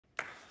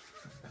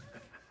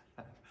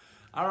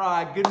All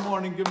right, good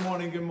morning, good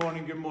morning, good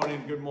morning, good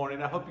morning, good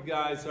morning. I hope you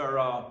guys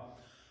are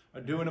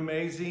doing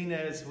amazing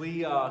as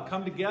we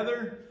come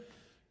together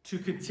to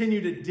continue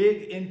to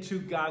dig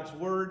into God's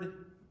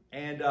Word.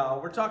 And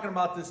we're talking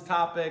about this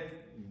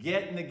topic,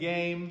 get in the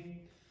game.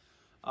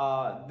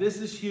 This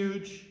is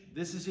huge.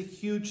 This is a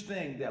huge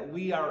thing, that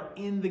we are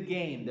in the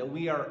game, that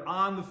we are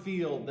on the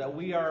field, that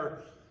we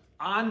are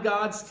on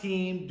God's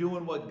team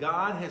doing what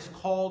God has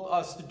called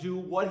us to do,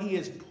 what He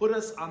has put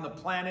us on the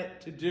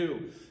planet to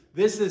do.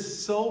 This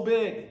is so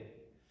big.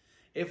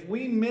 If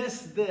we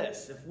miss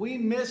this, if we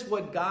miss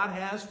what God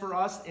has for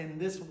us in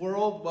this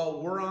world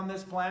while we're on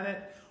this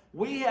planet,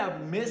 we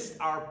have missed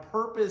our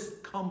purpose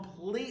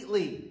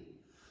completely.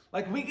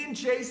 Like, we can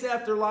chase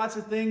after lots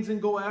of things and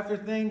go after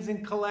things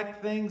and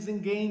collect things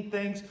and gain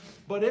things,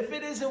 but if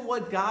it isn't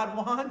what God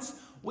wants,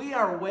 we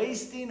are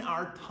wasting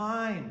our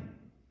time.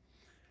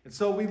 And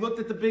so we looked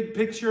at the big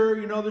picture.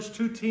 You know, there's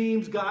two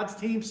teams, God's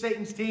team,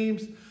 Satan's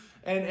teams.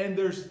 And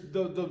there's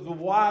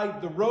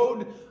the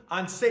road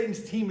on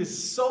Satan's team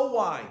is so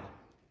wide,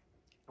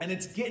 and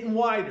it's getting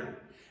wider.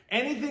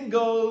 Anything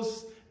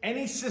goes,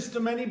 any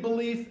system, any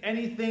belief,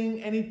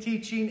 anything, any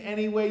teaching,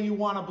 any way you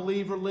want to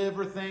believe or live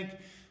or think,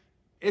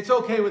 it's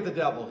okay with the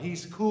devil.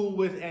 He's cool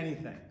with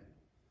anything.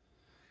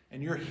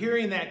 And you're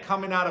hearing that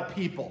coming out of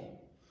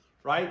people,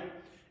 right?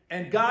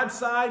 And God's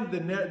side,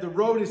 the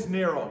road is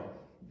narrow.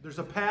 There's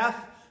a path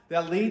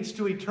that leads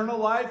to eternal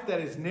life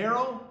that is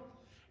narrow,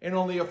 and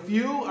only a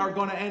few are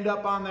going to end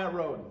up on that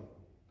road.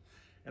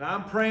 And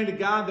I'm praying to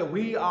God that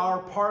we are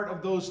part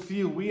of those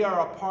few. We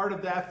are a part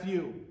of that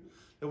few.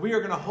 That we are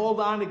going to hold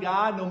on to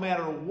God no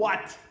matter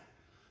what.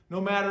 No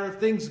matter if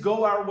things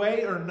go our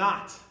way or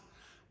not.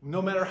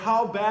 No matter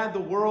how bad the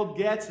world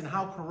gets and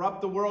how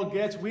corrupt the world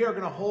gets, we are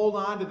going to hold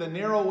on to the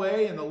narrow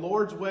way and the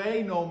Lord's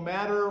way no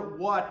matter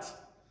what.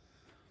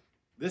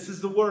 This is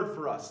the word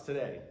for us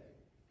today.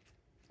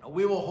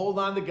 We will hold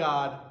on to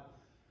God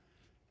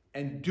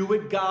and do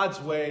it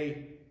God's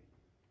way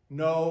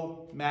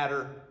no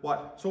matter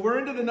what. So we're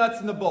into the nuts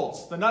and the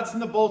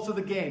bolts of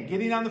the game.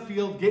 Getting on the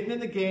field, getting in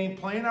the game,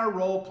 playing our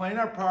role, playing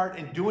our part,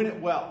 and doing it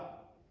well.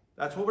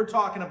 That's what we're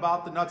talking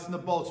about, the nuts and the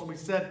bolts. And we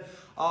said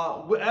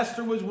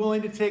Esther was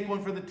willing to take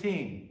one for the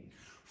team.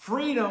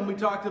 Freedom, we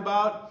talked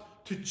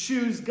about, to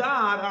choose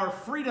God, our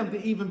freedom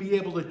to even be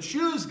able to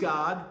choose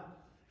God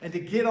and to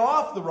get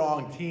off the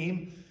wrong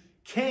team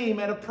came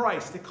at a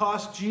price. It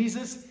cost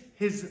Jesus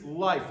His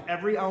life,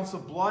 every ounce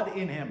of blood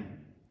in Him.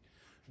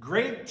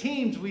 Great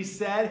teams, we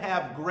said,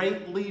 have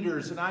great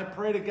leaders. And I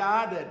pray to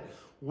God that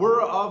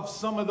we're of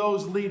some of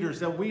those leaders,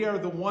 that we are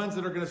the ones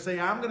that are going to say,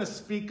 I'm going to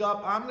speak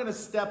up, I'm going to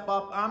step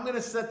up, I'm going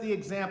to set the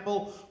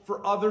example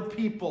for other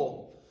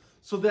people,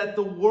 so that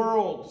the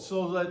world,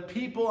 so that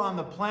people on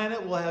the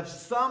planet will have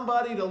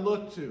somebody to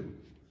look to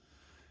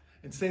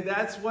and say,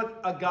 that's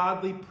what a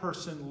godly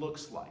person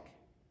looks like.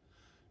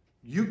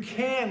 You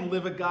can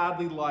live a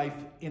godly life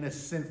in a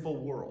sinful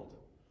world.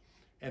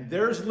 And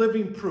there's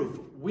living proof.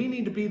 We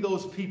need to be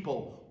those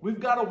people. We've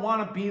got to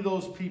want to be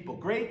those people.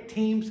 Great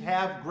teams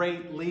have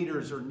great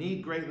leaders or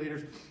need great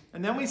leaders.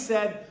 And then we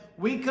said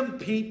we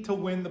compete to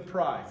win the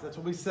prize. That's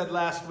what we said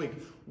last week.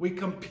 We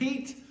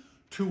compete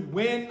to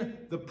win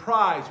the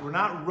prize. We're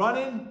not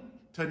running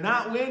to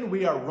not win.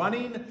 We are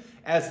running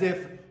as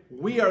if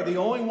we are the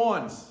only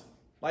ones.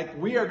 Like,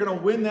 we are going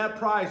to win that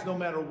prize no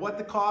matter what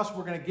the cost.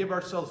 We're going to give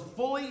ourselves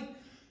fully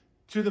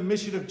to the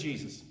mission of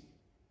Jesus.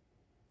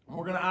 And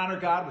we're going to honor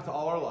God with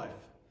all our life.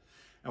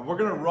 And we're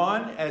going to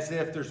run as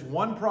if there's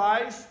one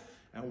prize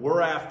and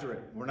we're after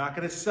it. We're not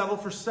going to settle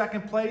for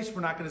second place. We're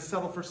not going to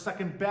settle for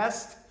second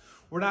best.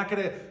 We're not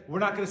going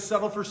to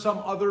settle for some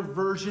other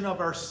version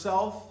of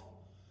ourselves,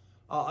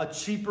 a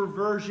cheaper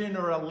version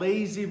or a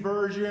lazy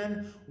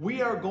version.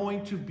 We are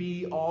going to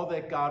be all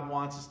that God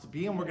wants us to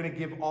be, and we're going to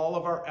give all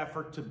of our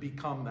effort to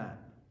become that.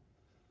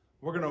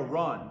 We're going to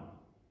run.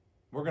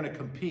 We're going to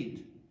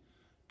compete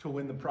to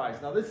win the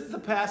prize. Now, this is a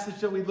passage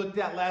that we looked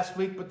at last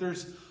week, but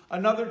there's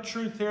another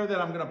truth here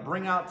that I'm going to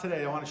bring out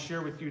today. I want to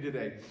share with you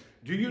today.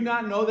 Do you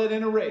not know that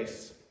in a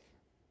race,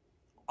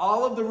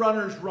 all of the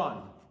runners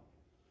run,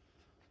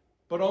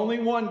 but only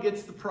one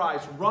gets the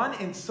prize? Run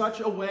in such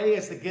a way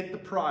as to get the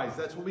prize.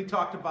 That's what we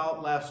talked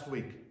about last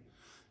week.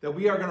 That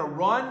we are going to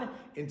run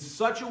in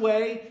such a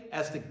way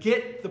as to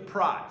get the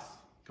prize.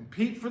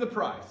 Compete for the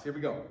prize. Here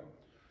we go.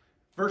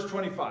 Verse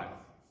 25.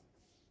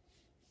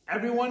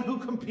 Everyone who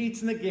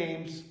competes in the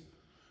games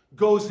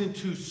goes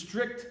into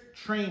strict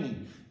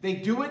training. They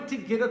do it to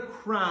get a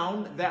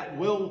crown that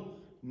will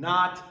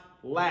not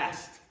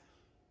last.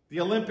 The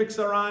Olympics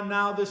are on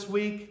now this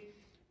week.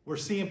 We're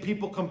seeing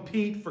people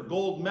compete for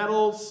gold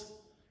medals.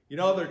 You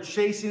know, they're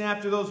chasing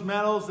after those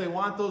medals. They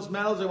want those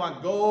medals. They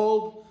want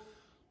gold.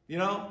 You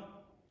know,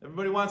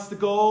 everybody wants the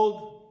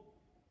gold.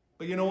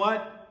 But you know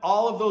what?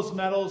 All of those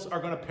medals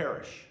are going to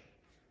perish.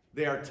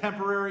 They are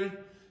temporary.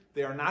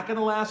 They are not going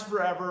to last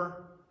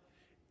forever.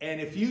 And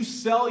if you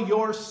sell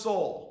your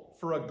soul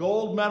for a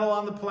gold medal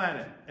on the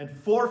planet and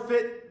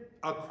forfeit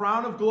a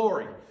crown of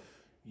glory,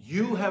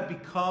 you have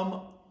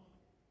become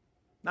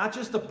not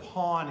just a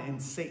pawn in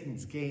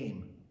Satan's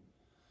game,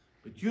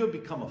 but you have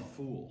become a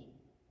fool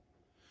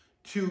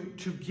to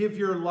give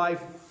your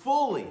life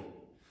fully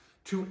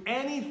to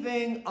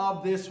anything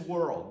of this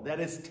world that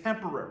is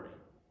temporary,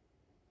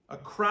 a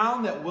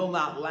crown that will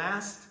not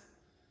last,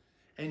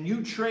 and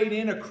you trade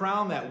in a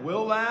crown that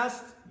will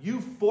last. You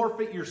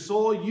forfeit your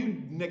soul.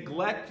 You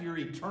neglect your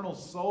eternal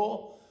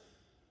soul.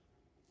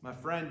 My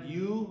friend,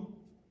 you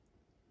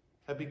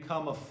have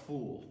become a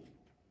fool.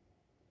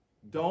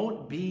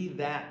 Don't be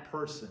that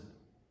person,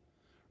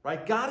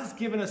 right? God has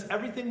given us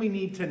everything we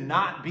need to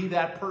not be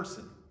that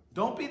person.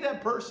 Don't be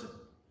that person.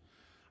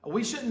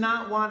 We should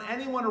not want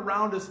anyone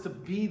around us to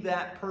be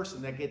that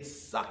person that gets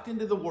sucked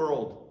into the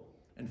world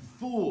and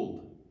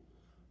fooled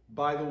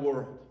by the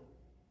world.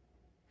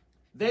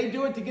 They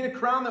do it to get a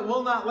crown that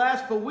will not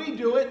last, but we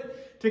do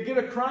it to get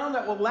a crown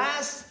that will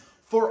last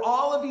for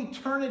all of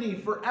eternity,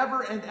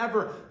 forever and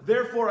ever.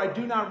 Therefore, I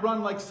do not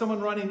run like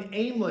someone running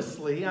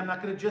aimlessly. I'm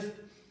not going to just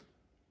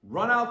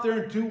run out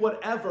there and do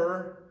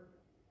whatever.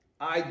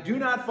 I do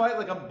not fight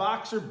like a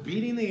boxer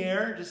beating the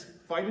air, just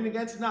fighting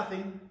against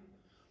nothing.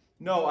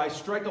 No, I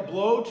strike a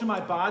blow to my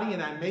body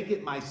and I make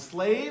it my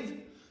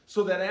slave,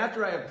 so that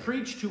after I have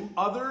preached to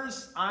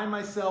others, I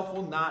myself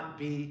will not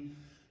be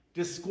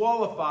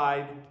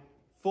disqualified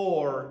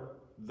for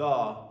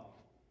the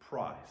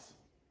prize.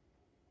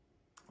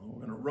 We're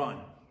going to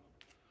run.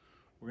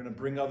 We're going to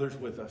bring others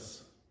with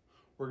us.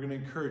 We're going to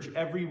encourage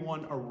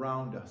everyone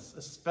around us,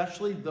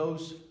 especially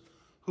those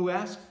who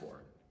ask for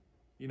it.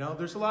 You know,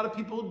 there's a lot of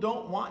people who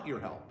don't want your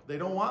help. They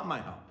don't want my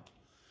help.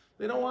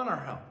 They don't want our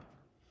help.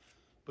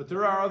 But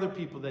there are other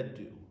people that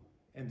do.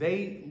 And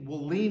they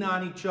will lean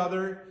on each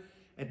other,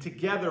 and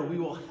together we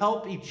will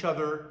help each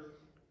other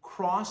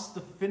cross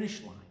the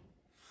finish line.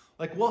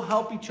 Like, we'll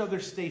help each other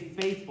stay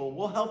faithful.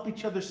 We'll help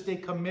each other stay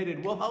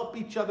committed. We'll help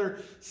each other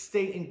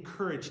stay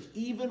encouraged,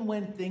 even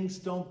when things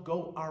don't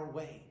go our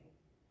way.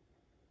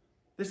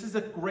 This is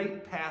a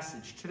great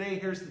passage. Today,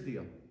 here's the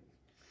deal.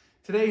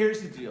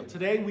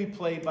 Today, we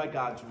play by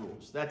God's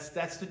rules. That's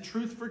the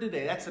truth for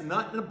today. That's a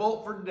nut and a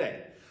bolt for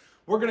today.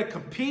 We're going to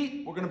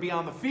compete. We're going to be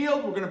on the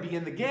field. We're going to be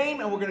in the game,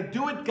 and we're going to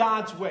do it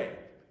God's way,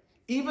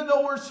 even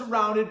though we're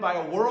surrounded by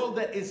a world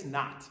that is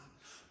not.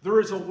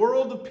 There is a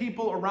world of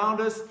people around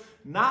us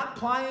not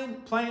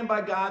playing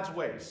by God's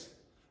ways.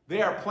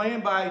 They are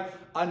playing by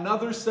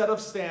another set of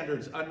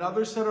standards,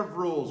 another set of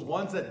rules,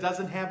 ones that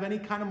doesn't have any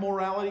kind of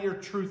morality or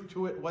truth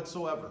to it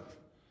whatsoever.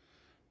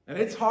 And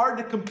it's hard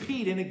to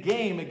compete in a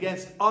game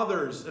against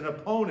others, an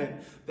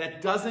opponent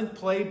that doesn't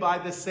play by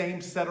the same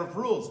set of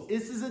rules.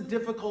 This is a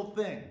difficult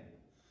thing.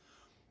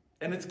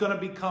 And it's going to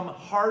become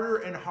harder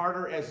and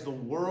harder as the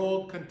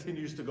world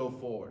continues to go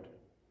forward.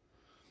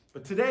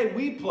 But today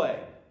we play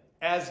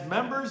as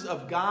members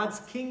of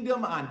God's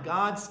kingdom on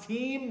God's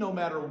team. No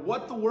matter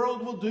what the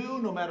world will do,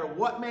 no matter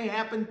what may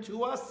happen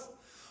to us,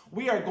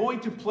 we are going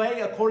to play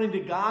according to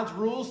God's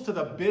rules to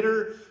the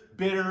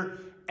bitter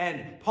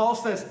end. Paul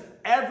says,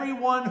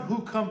 everyone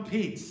who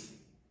competes,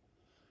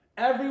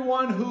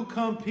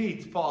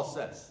 Paul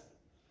says.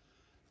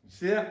 You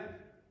see that?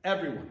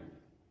 Everyone.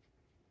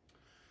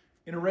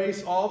 In a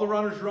race, all the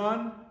runners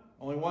run,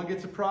 only one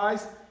gets a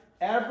prize.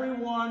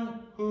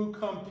 Everyone who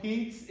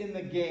competes in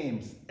the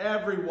games,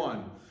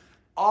 everyone,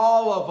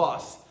 all of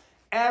us,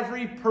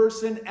 every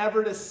person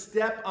ever to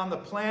step on the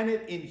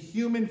planet in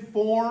human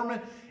form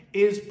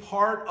is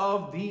part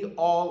of the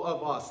all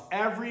of us.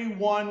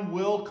 Everyone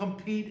will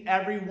compete.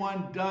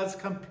 Everyone does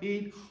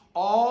compete.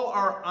 All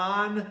are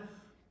on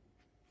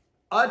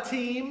a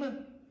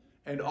team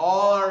and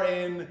all are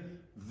in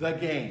the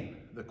game.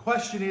 The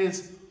question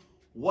is,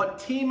 what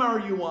team are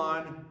you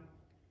on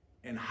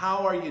and how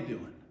are you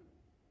doing?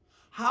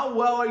 How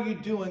well are you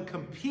doing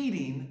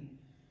competing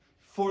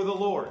for the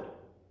Lord?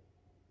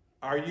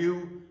 Are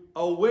you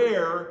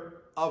aware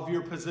of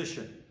your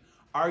position?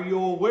 Are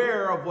you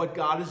aware of what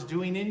God is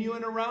doing in you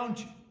and around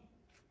you?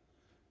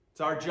 It's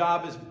our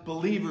job as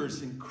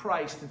believers in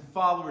Christ and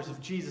followers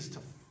of Jesus to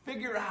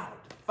figure out,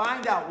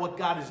 find out what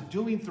God is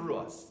doing through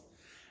us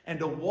and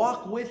to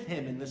walk with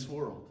him in this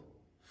world.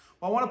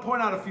 Well, I want to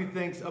point out a few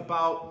things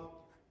about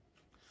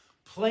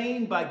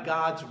playing by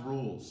God's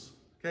rules,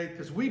 okay?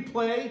 Because we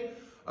play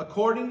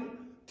according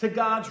to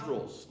God's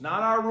rules,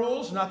 not our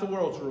rules, not the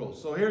world's rules.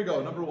 So here we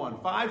go. Number one,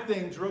 5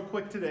 things real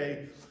quick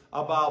today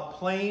about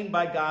playing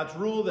by God's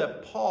rule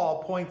that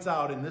Paul points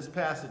out in this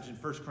passage in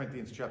 1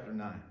 Corinthians chapter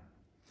 9.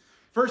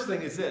 First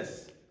thing is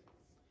this.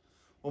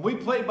 When we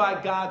play by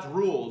God's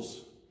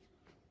rules,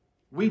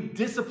 we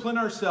discipline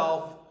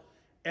ourselves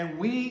and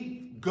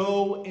we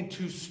go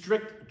into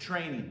strict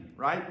training,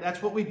 right?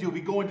 That's what we do.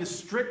 We go into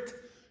strict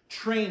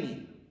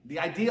training. The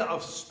idea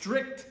of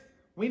strict,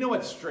 we know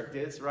what strict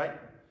is, right?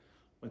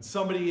 When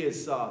somebody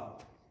is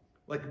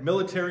like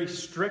military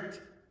strict,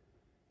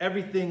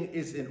 everything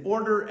is in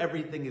order,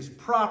 everything is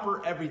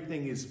proper,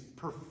 everything is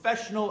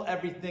professional,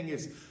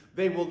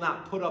 they will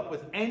not put up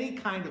with any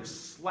kind of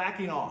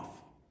slacking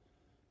off.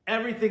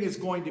 Everything is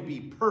going to be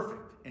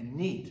perfect and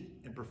neat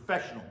and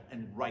professional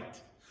and right.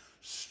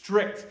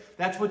 Strict,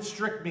 that's what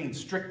strict means,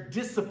 strict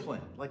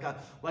discipline, like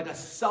a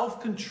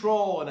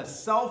self-control and a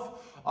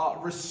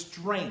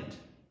restraint,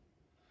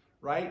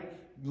 right?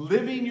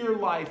 Living your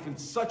life in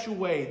such a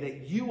way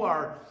that you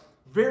are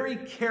very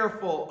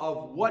careful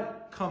of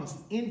what comes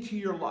into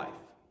your life.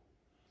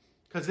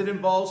 Because it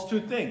involves two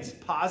things,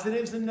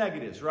 positives and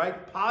negatives,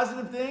 right?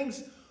 Positive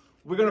things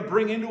we're going to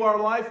bring into our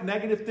life.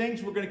 Negative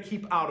things we're going to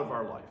keep out of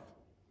our life.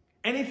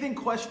 Anything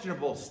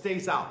questionable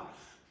stays out.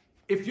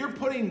 If you're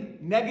putting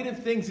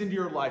negative things into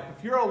your life,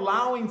 if you're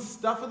allowing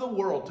stuff of the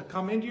world to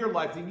come into your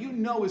life that you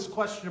know is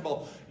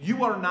questionable,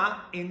 you are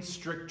not in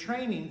strict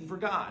training for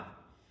God.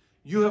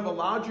 You have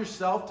allowed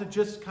yourself to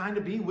just kind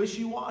of be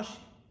wishy-washy.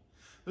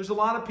 There's a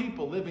lot of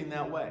people living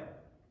that way.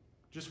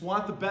 Just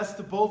want the best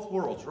of both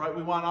worlds, right?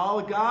 We want all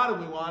of God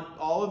and we want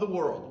all of the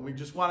world. And we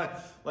just want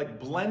to like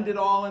blend it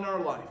all in our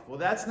life. Well,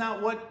 that's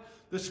not what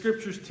the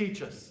scriptures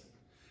teach us.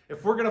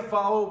 If we're going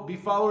to be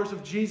followers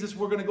of Jesus,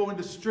 we're going to go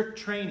into strict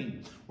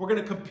training. We're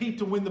going to compete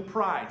to win the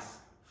prize.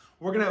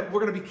 We're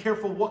going to be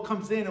careful what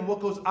comes in and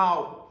what goes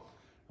out,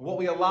 and what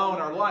we allow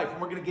in our life.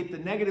 And we're going to get the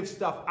negative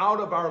stuff out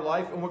of our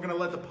life, and we're going to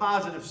let the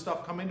positive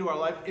stuff come into our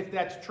life. If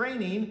that's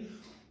training,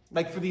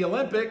 like for the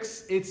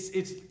Olympics, it's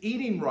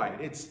eating right.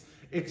 It's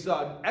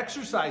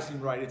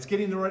exercising right. It's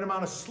getting the right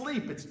amount of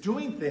sleep. It's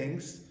doing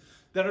things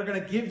that are going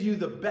to give you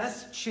the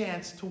best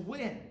chance to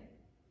win.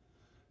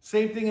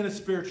 Same thing in the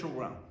spiritual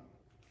realm.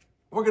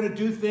 We're going to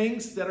do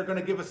things that are going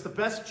to give us the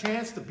best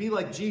chance to be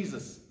like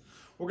Jesus.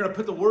 We're going to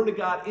put the Word of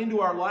God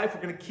into our life.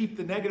 We're going to keep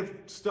the negative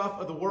stuff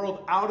of the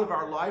world out of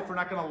our life. We're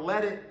not going to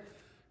let it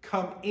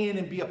come in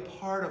and be a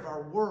part of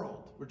our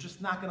world. We're just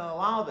not going to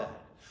allow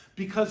that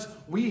because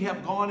we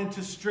have gone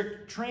into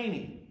strict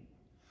training.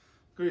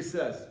 Look what he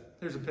says.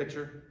 Here's a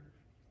picture.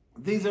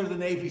 These are the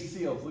Navy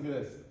SEALs. Look at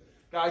this.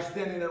 Guys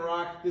standing in a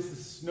rock. This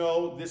is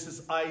snow. This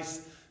is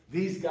ice.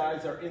 These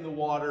guys are in the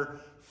water,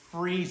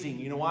 freezing.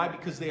 You know why?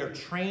 Because they are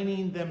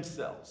training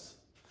themselves.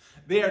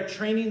 They are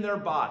training their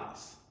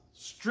bodies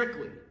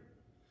strictly.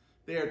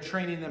 They are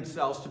training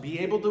themselves to be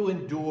able to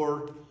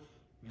endure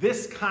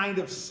this kind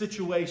of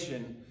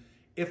situation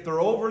if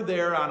they're over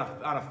there on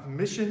a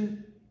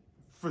mission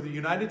for the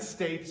United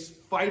States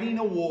fighting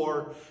a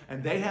war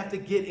and they have to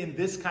get in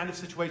this kind of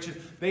situation.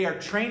 They are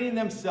training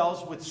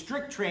themselves with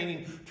strict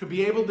training to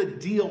be able to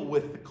deal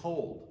with the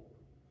cold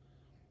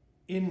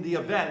in the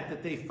event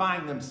that they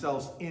find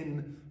themselves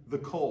in the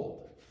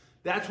cold.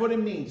 That's what it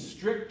means,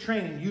 strict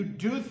training. You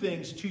do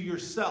things to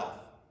yourself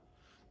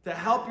to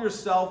help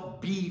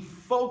yourself be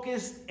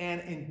focused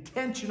and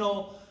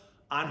intentional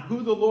on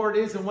who the Lord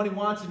is and what He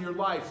wants in your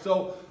life.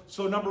 So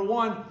number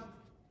one,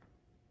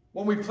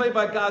 when we play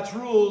by God's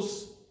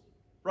rules,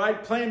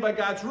 right? Playing by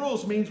God's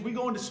rules means we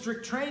go into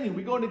strict training.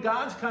 We go into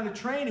God's kind of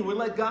training. We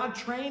let God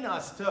train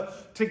us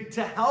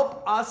to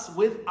help us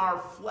with our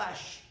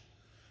flesh,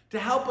 to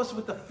help us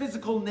with the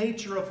physical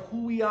nature of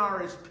who we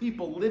are as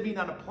people living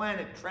on a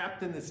planet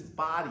trapped in this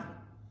body.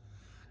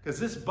 Because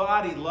this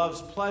body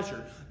loves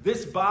pleasure.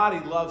 This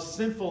body loves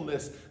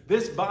sinfulness.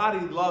 This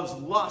body loves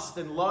lust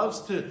and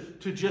loves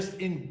to just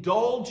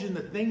indulge in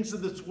the things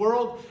of this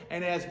world.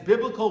 And as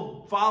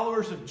biblical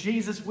followers of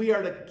Jesus, we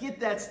are to get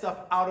that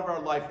stuff out of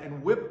our life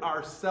and whip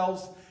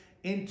ourselves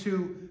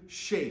into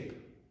shape.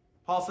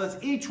 Paul says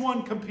each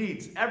one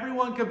competes.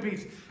 Everyone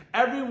competes.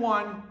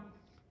 Everyone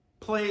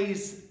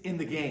plays in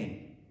the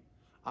game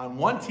on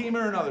one team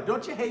or another.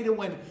 Don't you hate it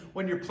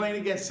when you're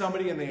playing against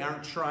somebody and they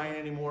aren't trying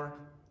anymore?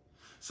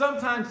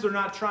 Sometimes they're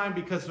not trying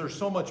because they're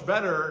so much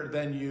better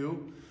than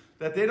you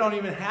that they don't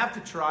even have to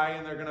try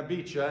and they're going to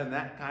beat you, and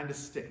that kind of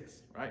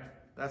stinks, right?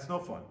 That's no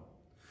fun.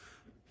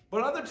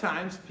 But other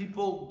times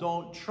people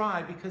don't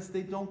try because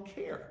they don't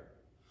care,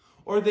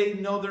 or they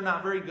know they're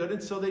not very good,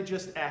 and so they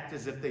just act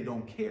as if they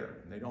don't care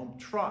and they don't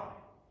try.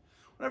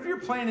 Whenever you're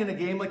playing in a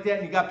game like that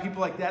and you got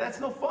people like that, that's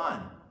no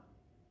fun.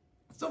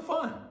 It's no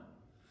fun.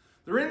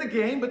 They're in the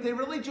game, but they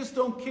really just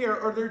don't care,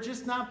 or they're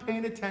just not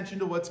paying attention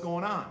to what's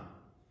going on.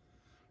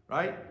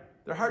 Right?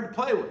 They're hard to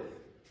play with.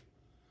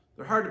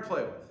 They're hard to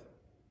play with.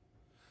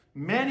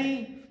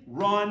 Many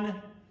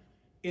run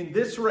in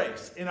this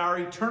race, in our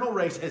eternal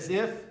race, as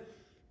if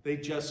they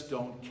just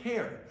don't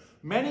care.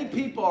 Many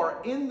people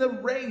are in the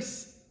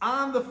race,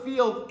 on the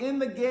field, in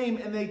the game,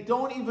 and they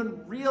don't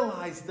even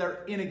realize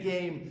they're in a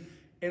game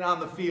and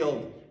on the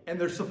field, and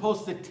they're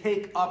supposed to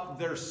take up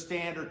their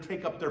stand or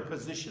take up their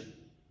position.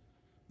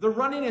 They're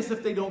running as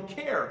if they don't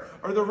care,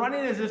 or they're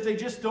running as if they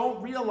just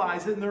don't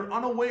realize it and they're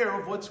unaware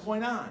of what's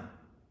going on.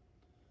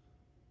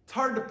 It's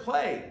hard to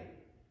play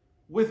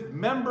with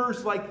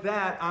members like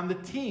that on the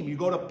team. You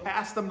go to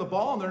pass them the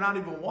ball and they're not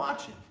even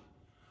watching.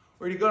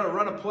 Or you go to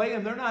run a play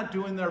and they're not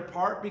doing their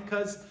part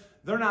because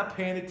they're not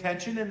paying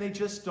attention and they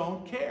just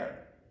don't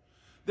care.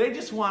 They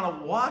just want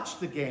to watch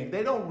the game.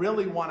 They don't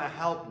really want to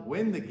help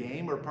win the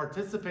game or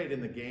participate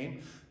in the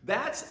game.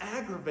 That's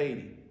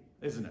aggravating,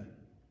 isn't it?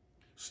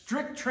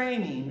 Strict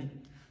training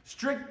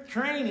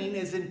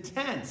is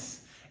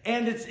intense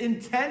and it's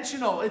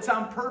intentional. It's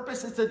on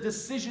purpose. It's a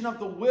decision of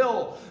the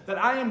will that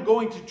I am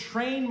going to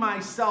train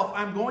myself.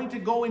 I'm going to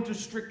go into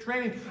strict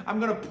training.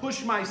 I'm going to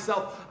push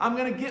myself. I'm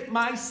going to get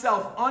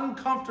myself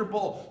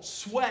uncomfortable,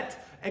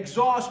 sweat,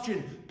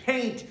 exhaustion,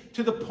 paint,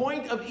 to the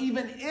point of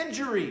even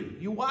injury.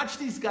 You watch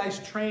these guys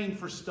train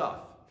for stuff.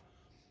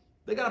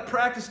 They got to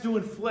practice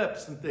doing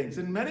flips and things.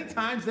 And many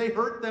times they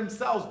hurt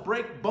themselves,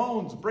 break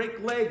bones, break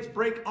legs,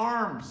 break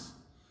arms.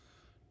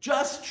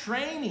 Just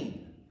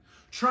training.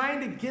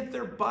 Trying to get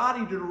their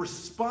body to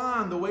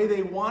respond the way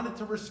they want it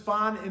to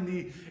respond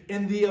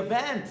in the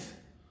event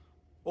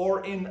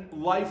or in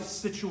life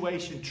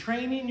situation.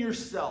 Training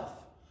yourself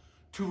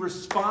to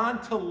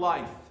respond to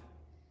life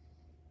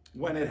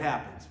when it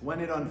happens,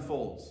 when it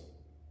unfolds.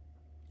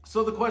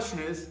 So the question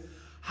is,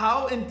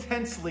 how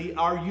intensely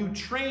are you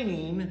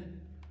training,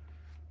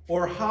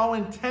 or how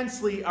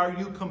intensely are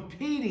you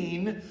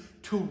competing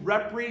to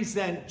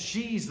represent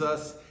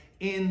Jesus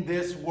in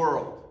this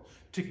world,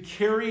 to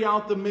carry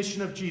out the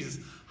mission of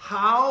Jesus?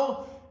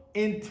 How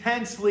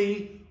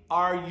intensely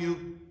are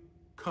you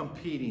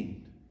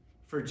competing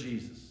for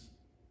Jesus?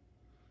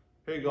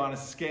 Here you go, on a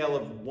scale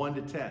of 1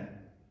 to 10.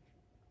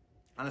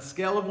 On a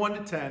scale of 1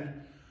 to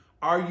 10,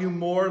 are you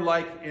more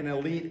like an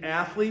elite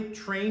athlete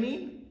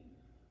training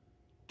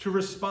to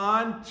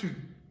respond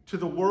to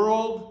the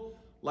world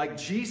like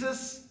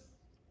Jesus,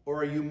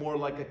 or are you more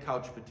like a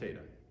couch potato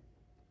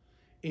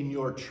in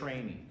your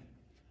training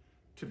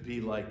to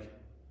be like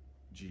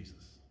Jesus?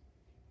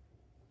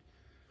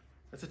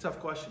 That's a tough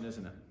question,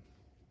 isn't it?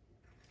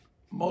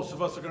 Most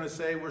of us are going to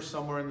say we're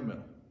somewhere in the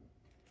middle.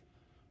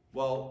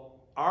 Well,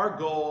 our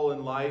goal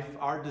in life,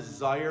 our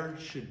desire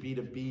should be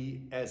to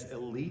be as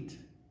elite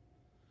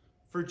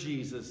for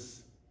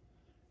Jesus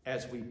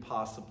as we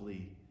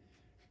possibly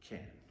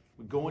can.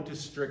 We go into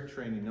strict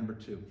training. Number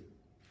 2,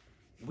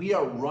 we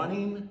are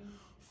running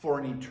for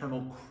an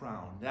eternal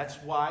crown. That's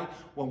why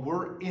when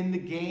we're in the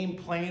game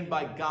playing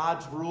by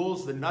God's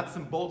rules, the nuts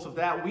and bolts of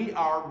that, we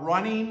are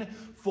running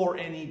for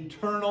an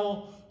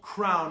eternal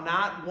crown.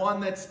 Not one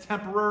that's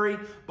temporary,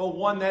 but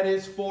one that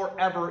is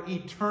forever,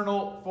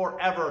 eternal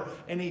forever,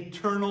 an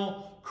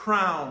eternal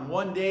crown.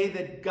 One day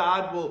that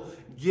God will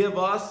give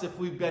us if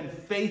we've been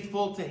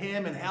faithful to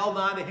Him and held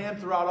on to Him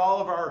throughout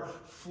all of our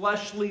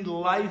fleshly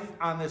life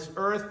on this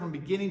earth from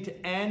beginning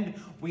to end.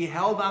 We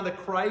held on to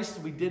Christ.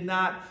 We did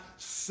not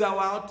sell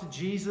out to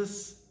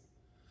Jesus.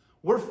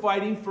 We're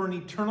fighting for an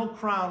eternal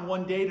crown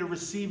one day to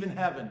receive in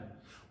heaven.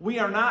 We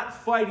are not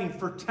fighting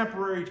for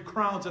temporary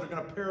crowns that are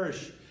going to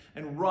perish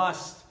and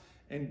rust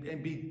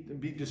and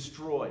be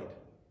destroyed.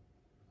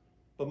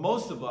 But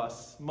most of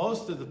us,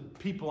 most of the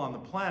people on the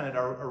planet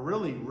are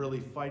really, really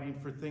fighting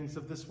for things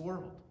of this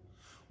world.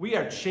 We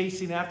are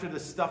chasing after the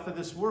stuff of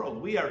this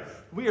world. We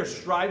are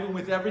striving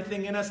with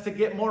everything in us to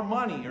get more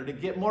money, or to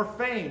get more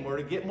fame, or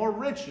to get more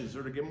riches,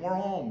 or to get more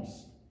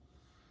homes.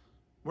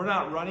 We're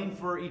not running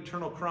for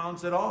eternal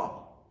crowns at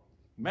all.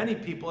 Many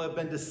people have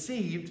been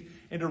deceived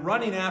into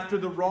running after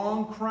the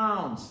wrong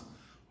crowns.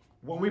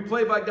 When we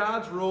play by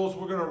God's rules,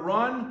 we're going to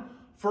run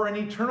for an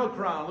eternal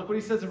crown. Look what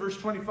he says in verse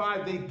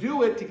 25. They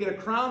do it to get a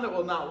crown that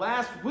will not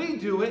last. We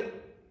do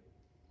it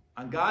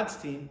on God's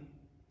team.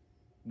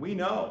 We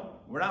know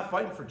we're not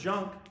fighting for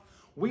junk.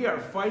 We are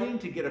fighting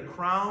to get a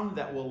crown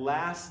that will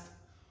last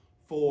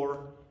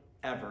forever.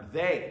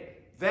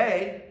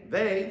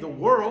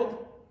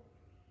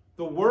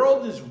 The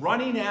world is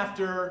running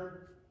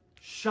after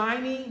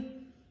shiny,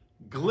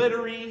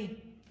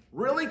 glittery,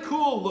 really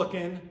cool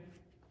looking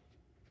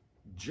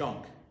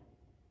junk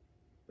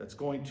that's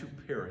going to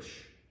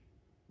perish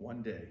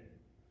one day.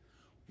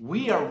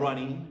 We are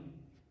running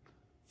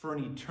for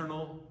an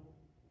eternal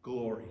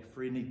glory,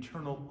 for an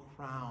eternal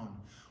crown,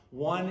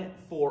 one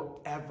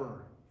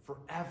forever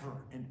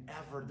and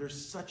ever.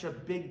 There's such a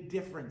big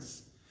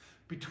difference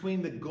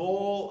between the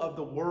goal of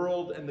the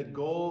world and the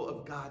goal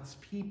of God's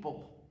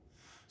people.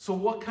 So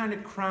what kind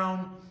of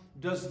crown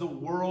does the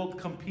world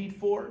compete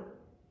for?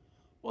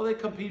 Well, they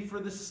compete for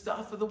the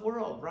stuff of the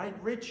world, right?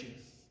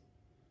 Riches,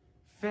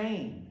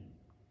 fame,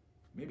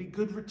 maybe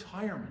good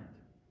retirement.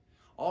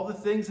 All the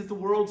things that the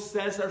world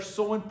says are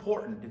so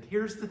important. And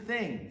here's the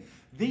thing.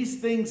 These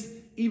things,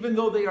 even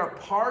though they are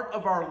part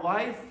of our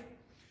life,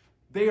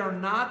 they are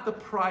not the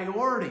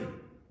priority.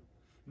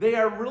 They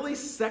are really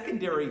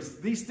secondaries.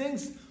 These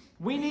things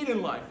we need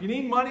in life. You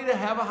need money to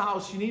have a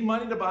house. You need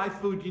money to buy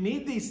food. You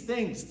need these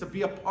things to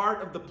be a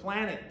part of the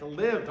planet, to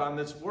live on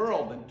this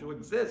world and to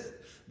exist.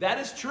 That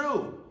is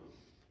true.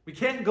 We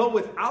can't go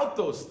without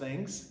those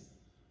things.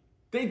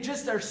 They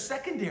just are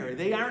secondary.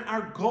 They aren't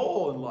our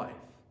goal in life.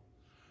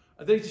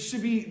 They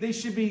should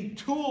be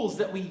tools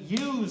that we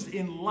use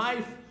in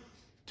life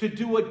to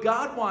do what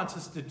God wants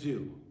us to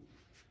do.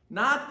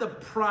 Not the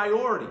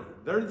priority.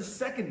 They're the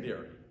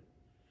secondary.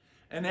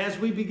 And as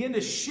we begin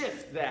to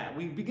shift that,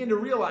 we begin to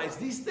realize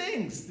these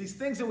things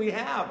that we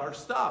have, our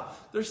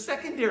stuff, they're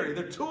secondary.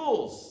 They're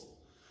tools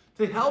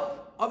to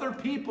help other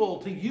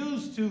people, to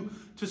use to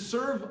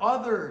serve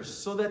others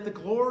so that the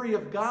glory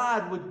of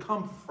God would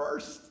come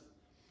first.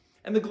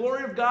 And the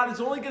glory of God is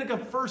only going to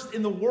come first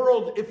in the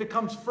world if it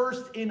comes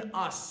first in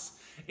us,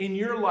 in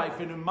your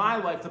life and in my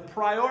life. The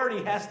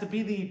priority has to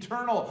be the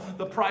eternal.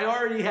 The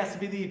priority has to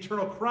be the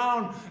eternal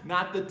crown,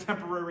 not the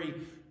temporary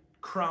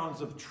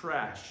crowns of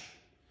trash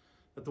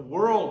that the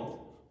world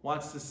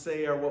wants to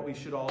say are what we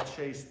should all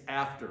chase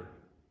after.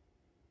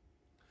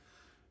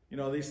 You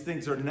know, these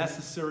things are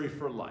necessary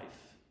for life.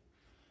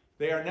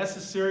 They are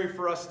necessary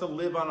for us to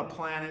live on a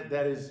planet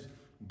that is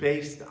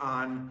based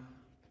on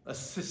a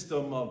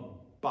system of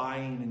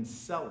buying and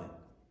selling.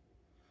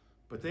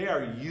 But they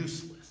are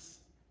useless.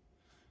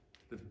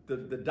 The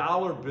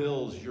dollar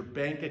bills, your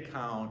bank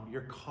account,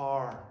 your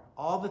car,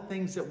 all the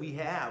things that we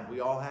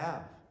all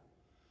have.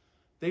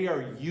 They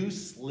are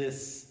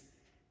useless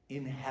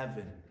in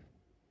heaven.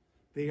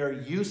 They are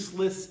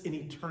useless in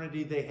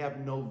eternity. They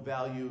have no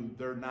value.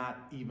 They're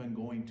not even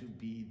going to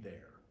be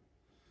there.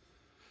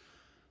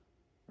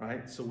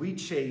 Right? So we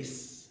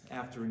chase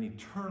after an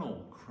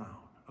eternal crown,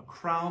 a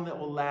crown that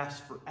will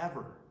last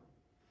forever.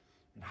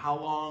 And how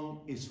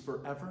long is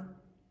forever?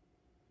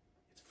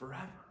 It's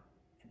forever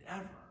and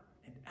ever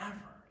and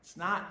ever.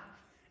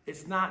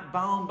 It's not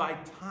bound by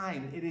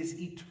time. It is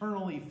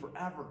eternally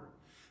forever.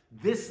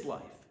 This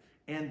life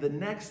and the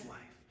next life.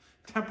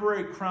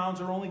 Temporary crowns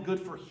are only good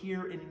for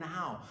here and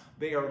now.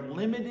 They are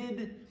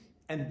limited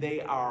and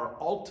they are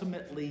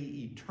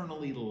ultimately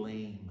eternally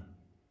lame.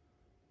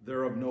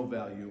 They're of no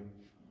value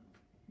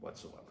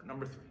whatsoever.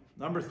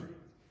 Number three.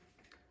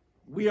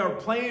 We are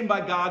playing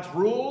by God's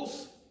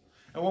rules.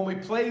 And when we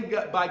play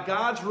by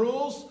God's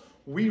rules,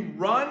 we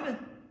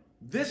run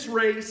this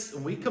race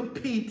and we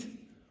compete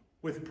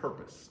with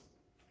purpose.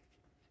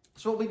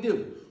 That's what we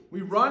do.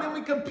 We run and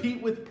we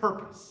compete with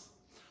purpose.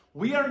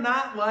 We are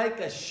not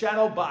like a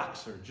shadow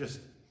boxer, just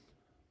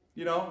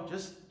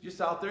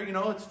out there.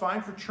 It's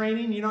fine for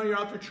training. You're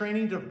out there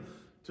training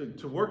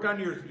to work on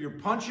your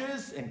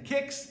punches and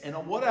kicks and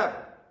whatever.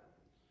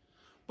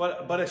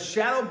 But a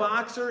shadow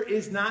boxer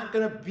is not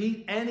going to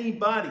beat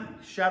anybody.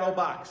 Shadow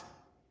boxing.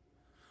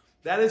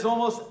 That is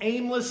almost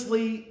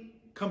aimlessly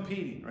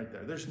competing right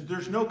there.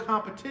 There's no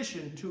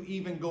competition to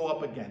even go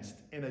up against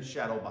in a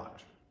shadow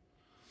boxer.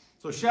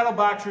 So shadow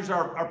boxers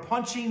are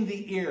punching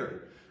the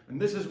air. And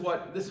this is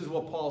what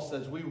Paul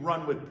says. We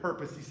run with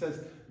purpose. He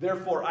says,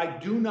 therefore, I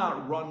do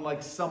not run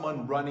like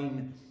someone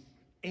running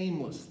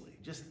aimlessly,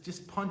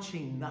 just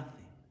punching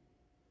nothing.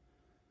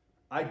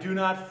 I do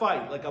not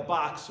fight like a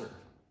boxer,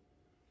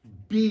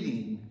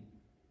 beating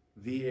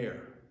the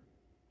air.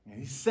 And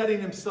he's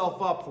setting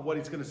himself up for what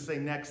he's going to say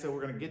next that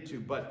we're going to get to.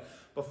 But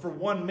for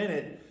 1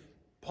 minute,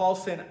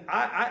 Paul's saying,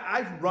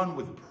 I run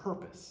with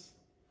purpose.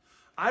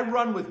 I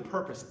run with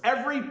purpose.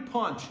 Every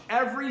punch,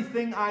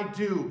 everything I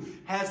do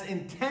has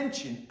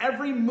intention.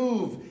 Every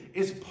move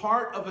is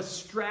part of a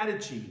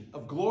strategy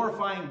of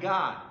glorifying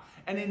God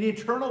and an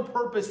eternal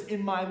purpose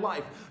in my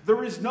life.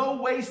 There is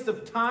no waste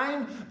of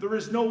time. There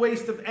is no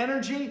waste of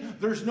energy.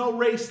 There's no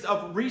waste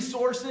of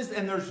resources.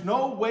 And there's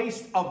no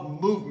waste of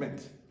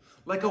movement.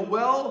 Like a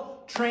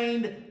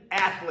well-trained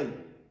athlete.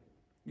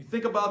 You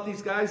think about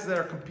these guys that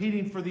are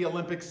competing for the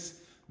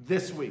Olympics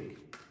this week.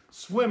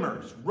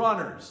 Swimmers,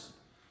 runners,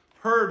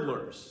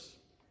 hurdlers,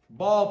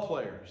 ball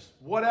players,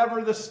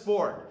 whatever the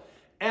sport.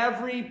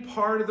 Every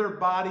part of their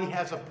body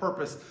has a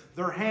purpose.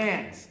 Their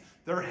hands,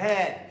 their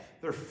head,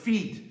 their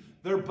feet,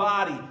 their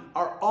body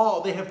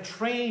they have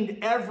trained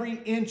every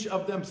inch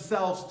of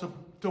themselves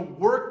to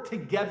work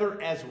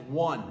together as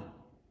one.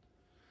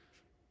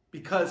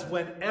 Because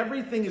when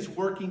everything is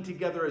working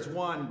together as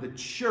one, the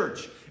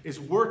church is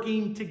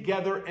working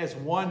together as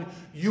one,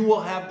 you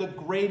will have the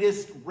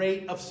greatest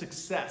rate of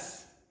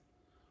success.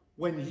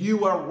 When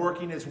you are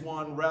working as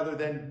one rather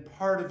than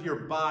part of your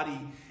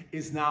body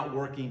is not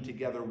working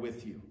together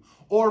with you.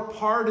 Or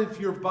part of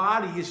your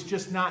body is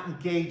just not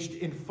engaged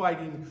in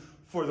fighting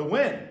for the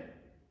win.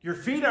 Your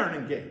feet aren't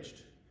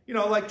engaged.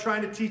 Like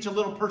trying to teach a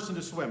little person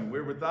to swim.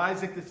 We're with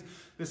Isaac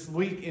this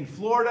week in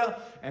Florida,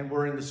 and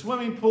we're in the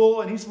swimming pool,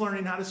 and he's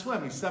learning how to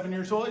swim. He's 7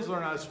 years old. He's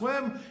learning how to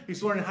swim.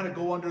 He's learning how to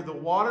go under the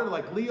water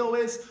like Leo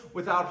is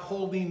without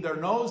holding their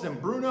nose,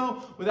 and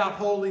Bruno without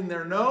holding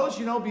their nose,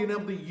 being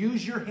able to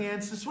use your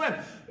hands to swim.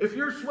 If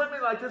you're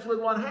swimming like this with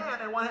one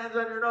hand and one hand's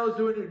on your nose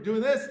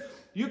doing this,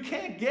 you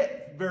can't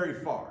get very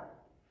far.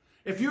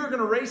 If you're going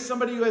to race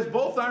somebody who has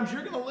both arms,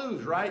 you're going to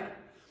lose, right?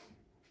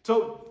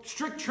 So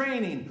strict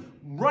training,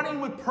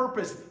 running with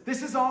purpose.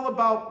 This is all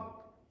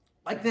about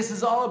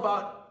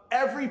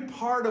every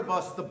part of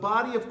us, the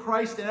body of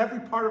Christ, and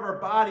every part of our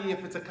body,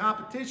 if it's a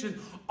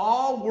competition,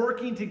 all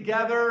working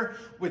together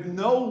with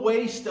no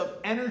waste of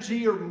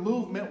energy or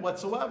movement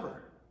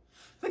whatsoever.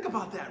 Think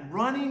about that.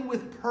 Running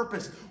with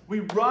purpose. We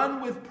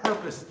run with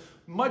purpose.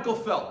 Michael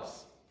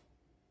Phelps.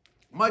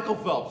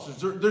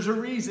 There's a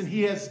reason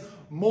he has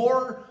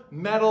more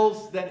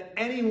medals than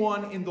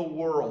anyone in the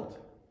world.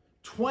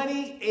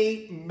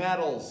 28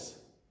 medals.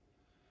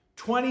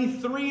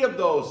 23 of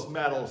those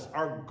medals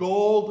are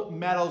gold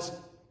medals.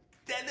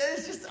 That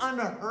is just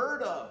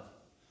unheard of.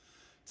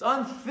 It's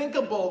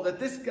unthinkable that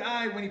this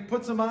guy, when he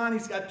puts them on,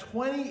 he's got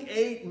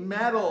 28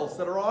 medals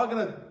that are all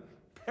going to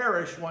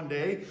perish one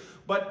day.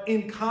 But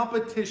in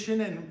competition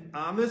and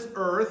on this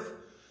earth,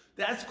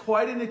 that's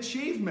quite an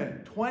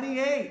achievement.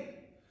 28.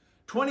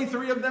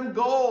 23 of them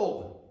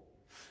gold.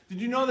 Did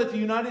you know that the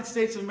United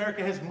States of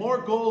America has more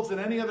golds than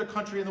any other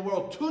country in the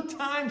world? 2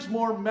 times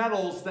more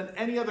medals than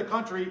any other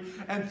country,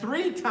 and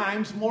 3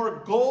 times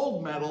more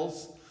gold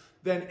medals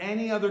than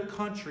any other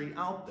country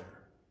out there.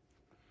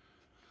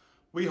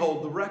 We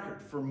hold the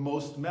record for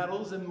most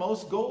medals and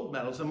most gold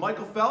medals. And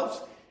Michael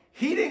Phelps,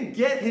 he didn't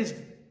get his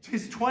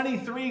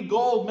 23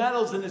 gold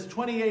medals and his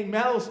 28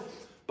 medals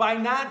by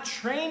not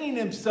training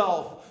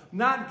himself,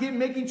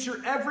 making sure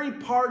every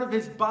part of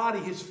his body,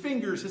 his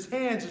fingers, his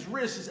hands, his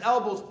wrists, his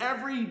elbows,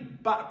 every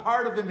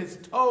part of him, his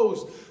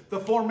toes, the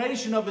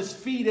formation of his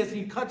feet as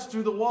he cuts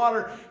through the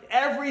water,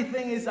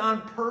 everything is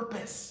on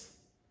purpose.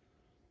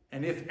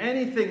 And if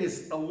anything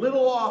is a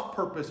little off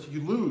purpose,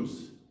 you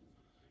lose.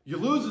 You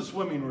lose a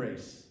swimming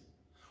race,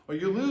 or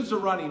you lose a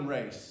running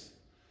race.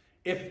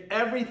 If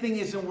everything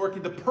isn't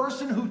working, the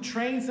person who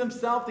trains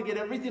himself to get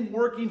everything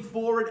working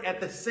forward at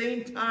the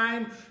same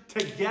time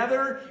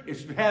together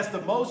has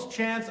the most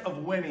chance of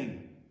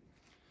winning.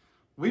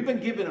 We've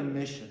been given a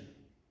mission.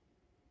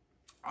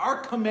 Our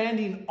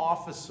commanding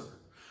officer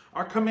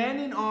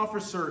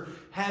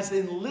has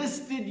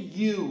enlisted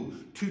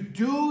you to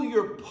do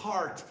your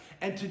part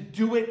and to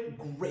do it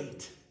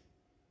great.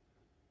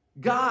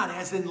 God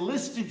has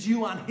enlisted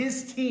you on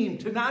his team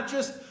to not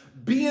just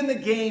be in the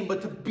game,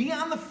 but to be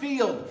on the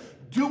field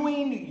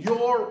doing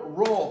your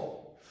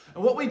role.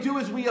 And what we do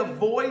is we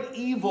avoid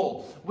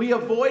evil. We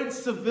avoid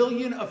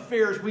civilian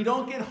affairs. We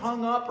don't get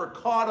hung up or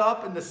caught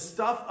up in the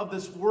stuff of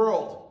this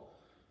world.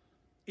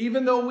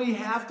 Even though we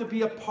have to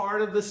be a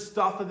part of the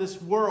stuff of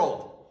this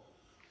world,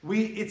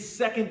 it's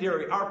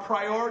secondary. Our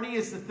priority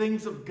is the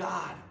things of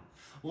God.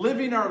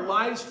 Living our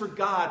lives for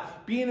God,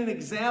 being an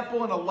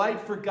example and a light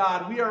for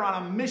God. We are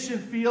on a mission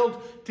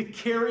field to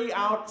carry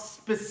out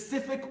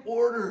specific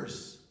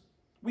orders.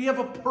 We have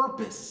a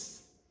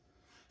purpose.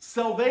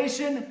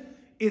 Salvation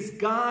is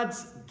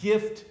God's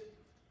gift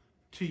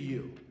to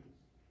you.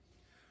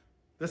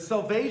 The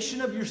salvation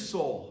of your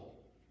soul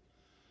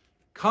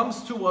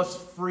comes to us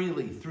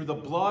freely through the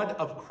blood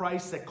of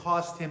Christ that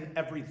cost him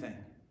everything.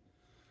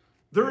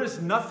 There is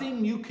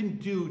nothing you can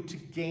do to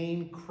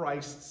gain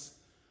Christ's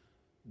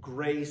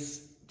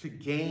grace, to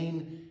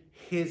gain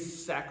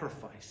his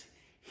sacrifice.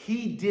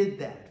 He did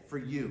that for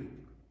you.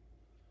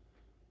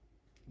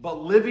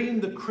 But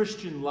living the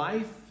Christian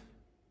life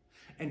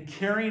and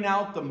carrying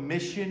out the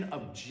mission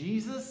of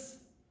Jesus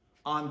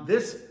on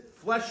this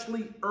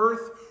fleshly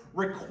earth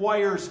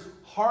requires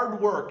hard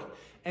work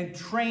and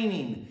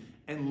training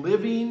and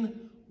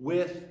living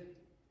with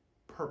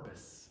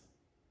purpose.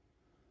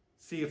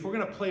 See, if we're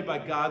going to play by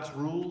God's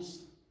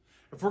rules,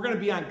 if we're going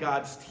to be on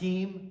God's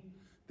team,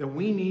 then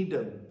we need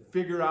to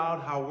figure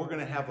out how we're going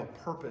to have a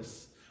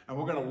purpose, and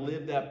we're going to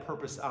live that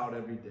purpose out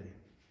every day.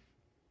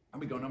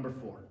 Let me go number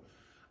 4.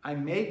 I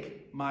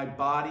make my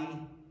body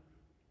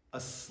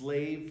a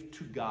slave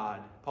to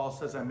God. Paul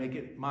says I make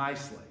it my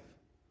slave.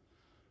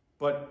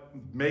 But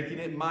making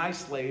it my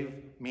slave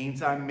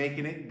means I'm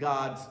making it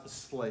God's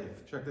slave.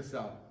 Check this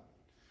out.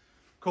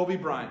 Kobe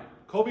Bryant,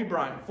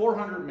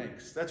 400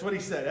 makes. That's what he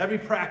said. Every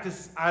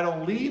practice, I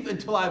don't leave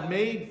until I've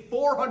made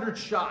 400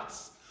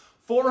 shots.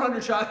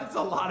 400 shots, that's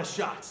a lot of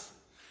shots.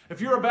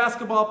 If you're a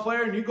basketball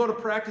player and you go to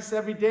practice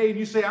every day and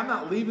you say, I'm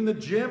not leaving the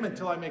gym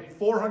until I make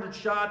 400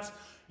 shots,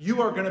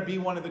 you are going to be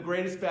one of the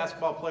greatest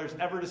basketball players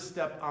ever to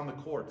step on the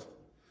court.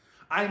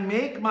 I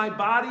make my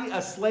body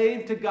a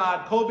slave to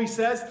God. Kobe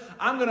says,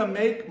 I'm going to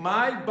make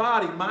my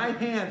body, my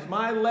hands,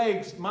 my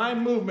legs, my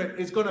movement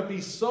is going to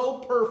be so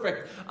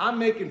perfect. I'm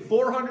making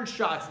 400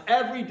 shots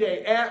every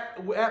day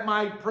at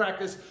my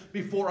practice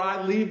before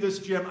I leave this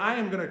gym. I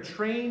am going to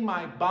train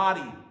my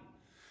body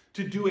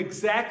to do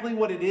exactly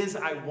what it is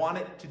I want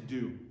it to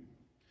do.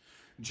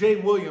 Jay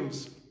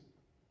Williams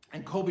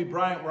and Kobe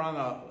Bryant were on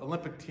the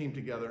Olympic team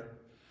together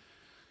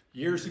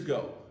years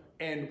ago.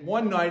 And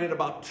one night at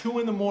about 2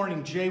 in the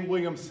morning, Jay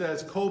Williams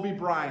says Kobe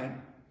Bryant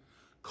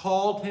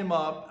called him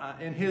up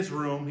in his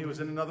room. He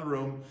was in another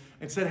room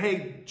and said,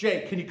 hey,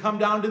 Jay, can you come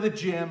down to the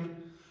gym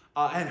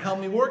and help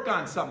me work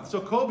on something? So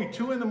Kobe,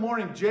 2 in the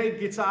morning, Jay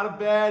gets out of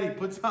bed, he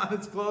puts on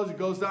his clothes, he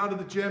goes down to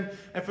the gym,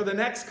 and for the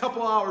next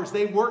couple hours,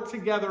 they worked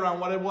together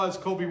on what it was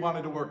Kobe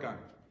wanted to work on.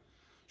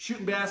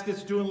 Shooting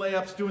baskets, doing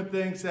layups, doing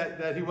things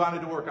that he wanted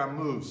to work on,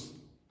 moves.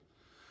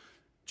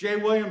 Jay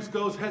Williams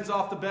heads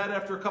off to bed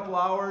after a couple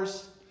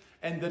hours,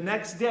 and the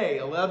next day,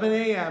 11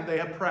 a.m., they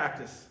have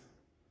practice.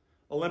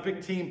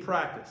 Olympic team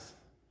practice.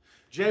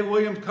 Jay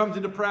Williams comes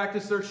into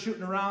practice, they're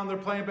shooting around, they're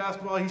playing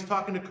basketball, he's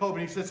talking to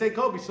Kobe, and he says, hey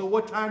Kobe, so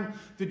what time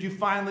did you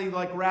finally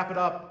wrap it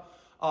up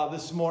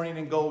this morning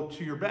and go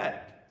to your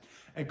bed?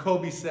 And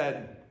Kobe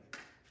said,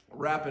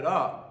 wrap it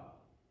up?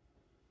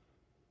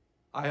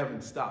 I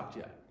haven't stopped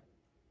yet.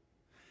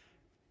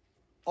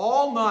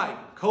 All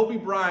night, Kobe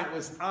Bryant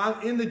was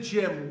in the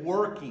gym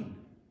working,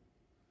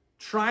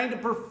 trying to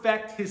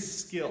perfect his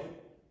skill,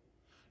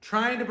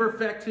 trying to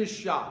perfect his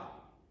shot.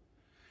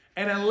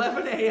 And at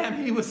 11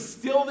 a.m., he was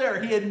still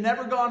there. He had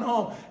never gone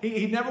home.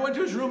 He never went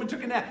to his room and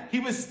took a nap.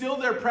 He was still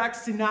there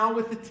practicing now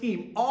with the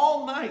team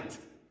all night.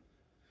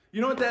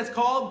 You know what that's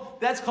called?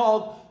 That's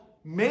called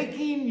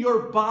making your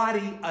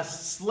body a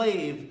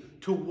slave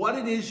to what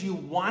it is you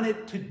want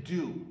it to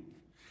do.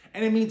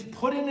 And it means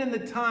putting in the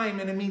time,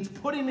 and it means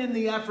putting in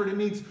the effort. It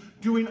means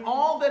doing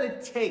all that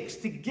it takes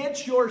to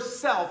get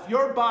yourself,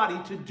 your body,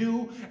 to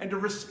do and to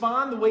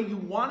respond the way you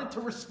want it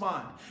to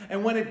respond.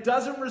 And when it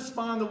doesn't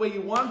respond the way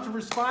you want it to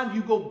respond,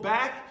 you go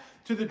back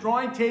to the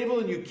drawing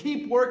table and you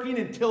keep working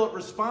until it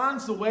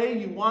responds the way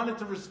you want it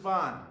to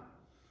respond.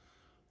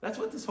 That's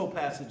what this whole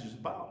passage is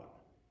about.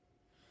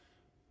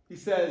 He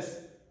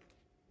says,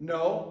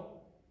 no,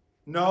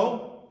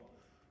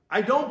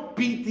 I don't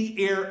beat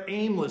the air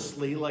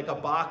aimlessly like a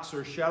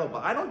boxer shadow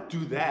box. I don't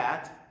do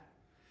that.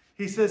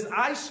 He says,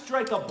 I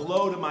strike a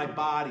blow to my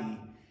body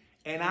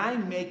and I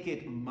make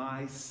it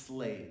my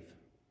slave.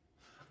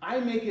 I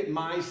make it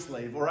my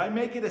slave, or I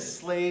make it a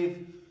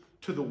slave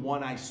to the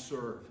one I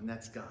serve, and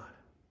that's God.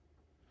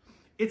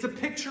 It's a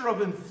picture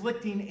of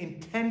inflicting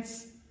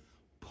intense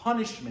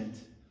punishment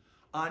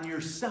on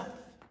yourself,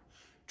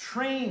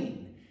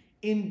 training,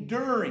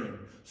 enduring,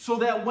 so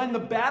that when the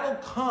battle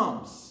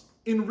comes,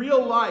 in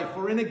real life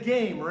or in a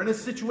game or in a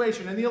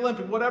situation, in the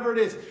Olympic, whatever it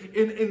is,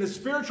 in the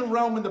spiritual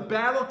realm, when the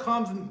battle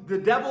comes and the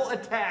devil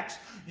attacks,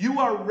 you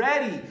are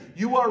ready.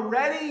 You are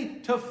ready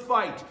to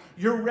fight.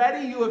 You're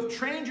ready. You have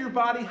trained your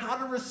body how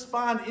to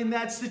respond in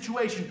that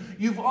situation.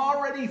 You've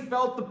already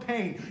felt the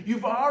pain.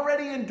 You've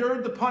already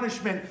endured the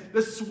punishment.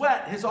 The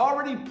sweat has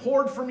already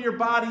poured from your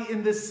body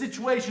in this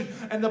situation,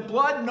 and the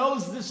blood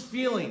knows this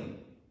feeling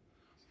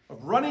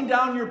of running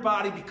down your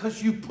body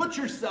because you put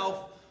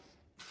yourself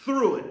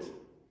through it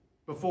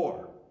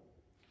before,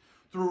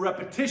 through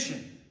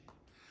repetition,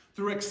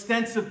 through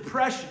extensive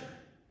pressure.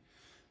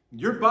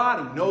 Your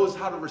body knows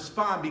how to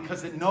respond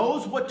because it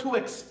knows what to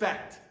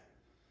expect.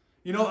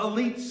 You know,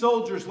 elite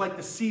soldiers like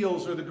the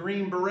SEALs or the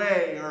Green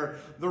Beret or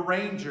the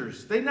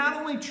Rangers, they not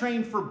only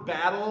train for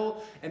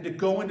battle and to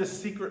go into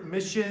secret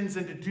missions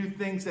and to do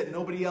things that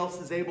nobody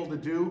else is able to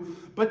do,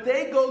 but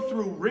they go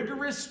through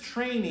rigorous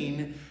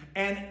training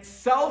and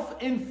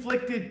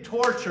self-inflicted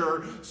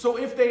torture. So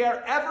if they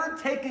are ever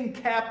taken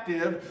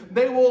captive,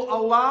 they will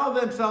allow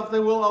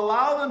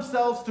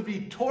themselves to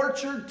be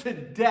tortured to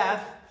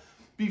death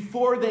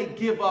before they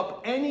give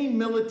up any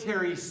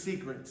military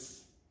secrets.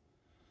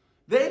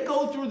 They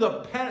go through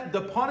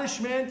the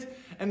punishment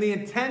and the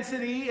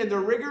intensity and the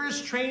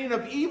rigorous training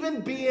of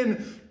even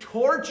being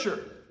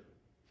tortured,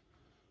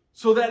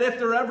 so that if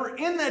they're ever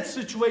in that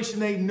situation,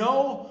 they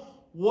know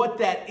what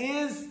that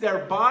is.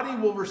 Their body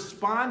will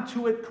respond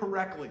to it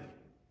correctly,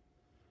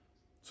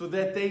 so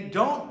that they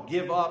don't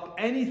give up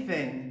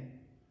anything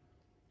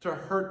to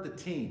hurt the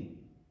team.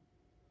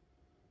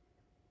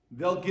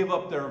 They'll give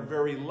up their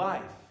very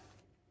life,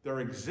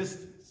 their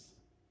existence,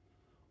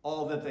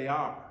 all that they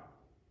are.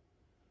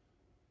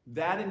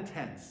 That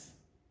intense.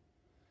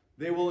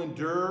 They will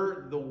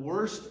endure the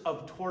worst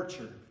of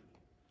torture,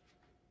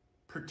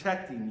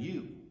 protecting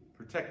you,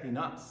 protecting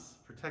us,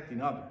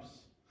 protecting others.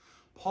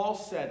 Paul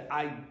said,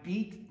 I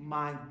beat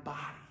my body.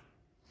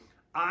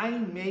 I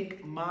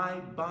make my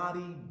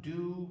body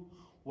do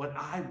what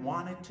I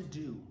want it to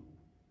do.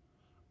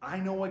 I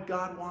know what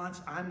God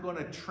wants. I'm going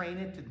to train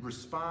it to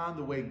respond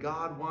the way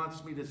God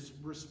wants me to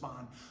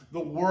respond. The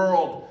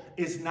world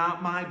is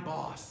not my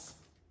boss.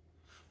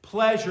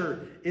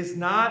 Pleasure is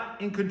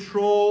not in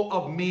control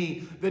of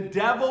me. The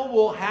devil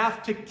will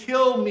have to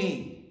kill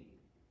me.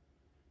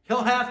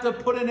 He'll have to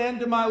put an end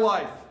to my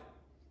life.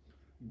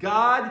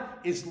 God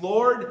is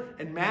Lord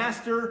and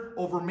Master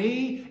over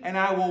me, and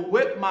I will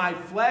whip my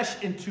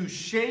flesh into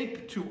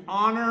shape to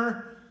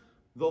honor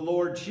the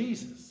Lord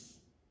Jesus.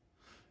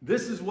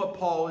 This is what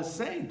Paul is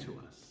saying to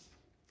us,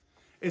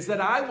 is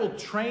that I will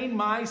train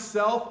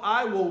myself,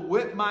 I will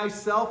whip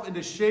myself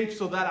into shape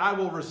so that I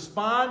will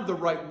respond the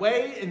right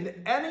way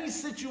in any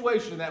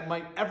situation that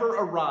might ever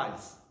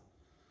arise.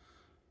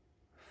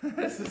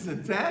 This is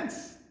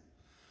intense.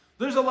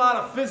 There's a lot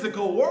of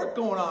physical work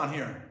going on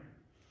here.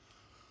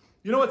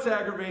 You know what's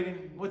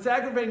aggravating? What's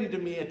aggravating to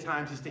me at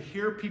times is to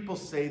hear people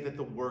say that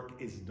the work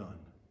is done.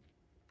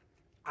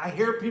 I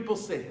hear people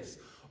say this.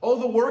 Oh,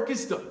 the work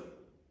is done.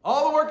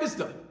 All the work is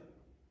done.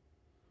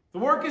 The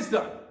work is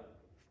done.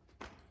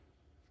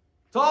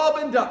 It's all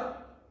been done.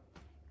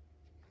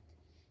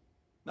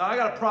 Now, I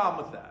got a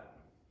problem with that.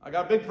 I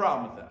got a big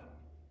problem with that.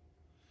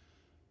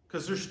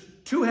 Because there's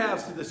two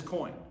halves to this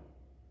coin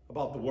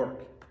about the work.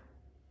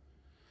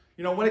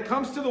 You know, when it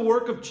comes to the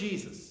work of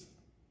Jesus,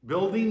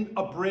 building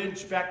a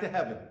bridge back to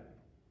heaven,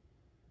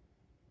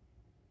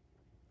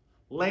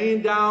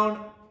 laying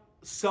down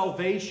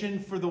salvation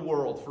for the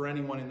world, for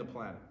anyone in the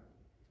planet,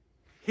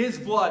 his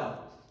blood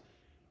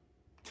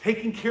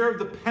taking care of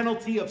the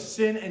penalty of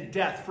sin and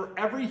death for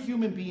every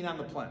human being on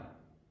the planet.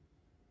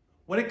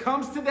 When it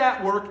comes to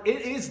that work,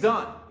 it is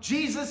done.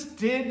 Jesus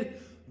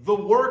did the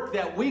work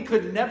that we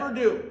could never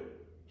do.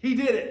 He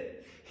did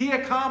it. He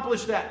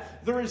accomplished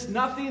that. There is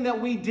nothing that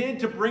we did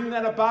to bring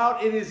that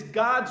about. It is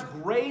God's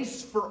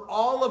grace for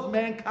all of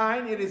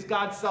mankind. It is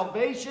God's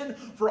salvation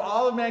for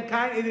all of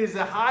mankind. It is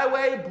a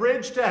highway,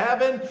 bridge to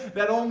heaven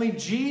that only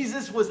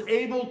Jesus was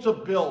able to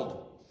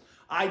build.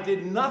 I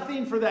did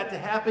nothing for that to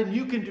happen.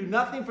 You can do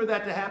nothing for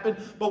that to happen,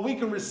 but we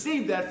can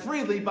receive that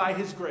freely by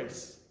his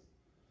grace.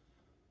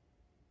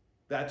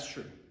 That's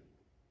true.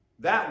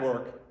 That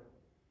work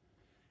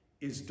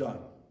is done.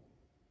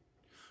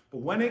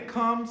 But when it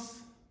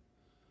comes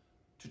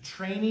to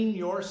training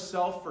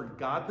yourself for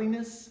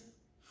godliness,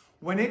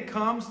 when it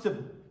comes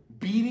to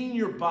beating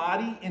your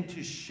body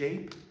into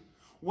shape,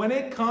 when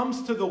it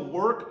comes to the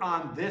work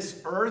on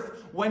this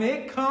earth, when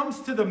it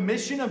comes to the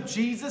mission of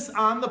Jesus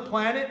on the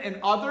planet and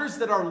others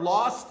that are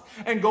lost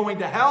and going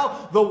to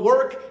hell, the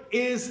work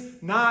is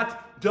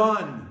not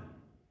done.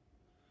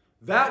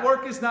 That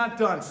work is not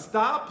done.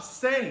 Stop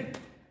saying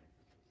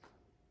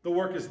the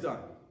work is done.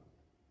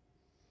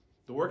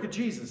 The work of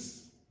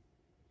Jesus,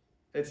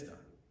 it's done.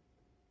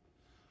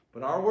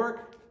 But our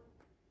work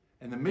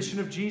and the mission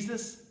of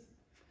Jesus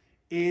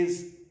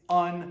is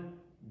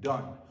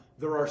undone.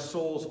 There are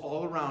souls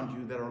all around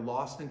you that are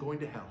lost and going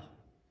to hell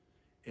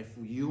if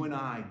you and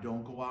I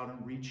don't go out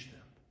and reach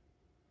them.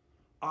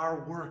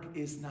 Our work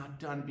is not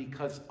done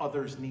because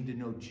others need to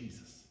know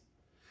Jesus.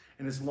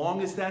 And as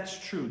long as that's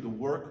true, the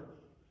work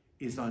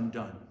is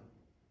undone.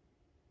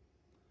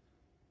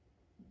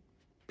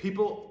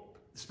 People,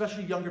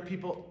 especially younger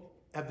people,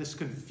 have this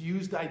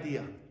confused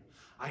idea.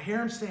 I hear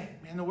them saying,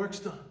 man, the work's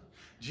done.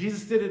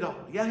 Jesus did it all.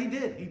 Yeah, he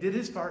did. He did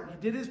his part.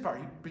 He did his part.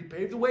 He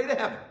paved the way to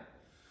heaven.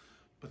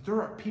 But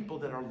there are people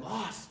that are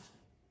lost.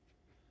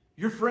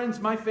 Your friends,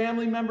 my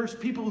family members,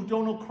 people who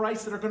don't know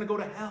Christ that are going to go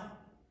to hell.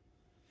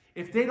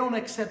 If they don't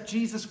accept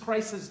Jesus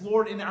Christ as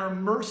Lord and are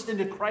immersed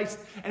into Christ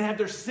and have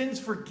their sins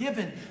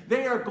forgiven,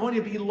 they are going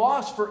to be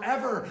lost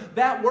forever.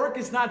 That work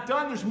is not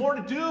done. There's more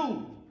to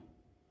do.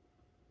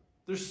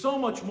 There's so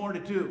much more to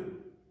do.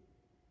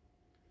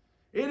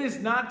 It is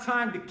not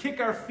time to kick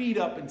our feet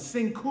up and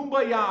sing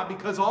Kumbaya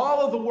because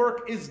all of the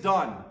work is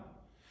done.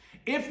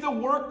 If the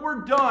work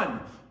were done,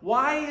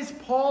 why is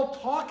Paul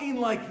talking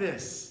like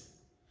this?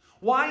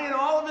 Why in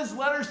all of his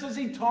letters does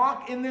he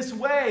talk in this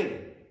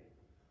way?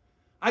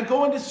 I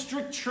go into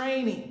strict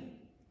training,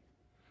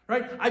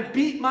 right? I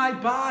beat my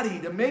body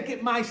to make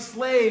it my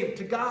slave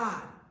to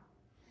God.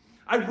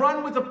 I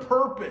run with a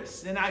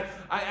purpose, and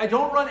I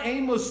don't run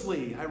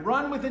aimlessly. I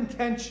run with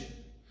intention.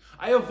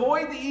 I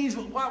avoid the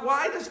evil.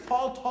 Why does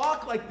Paul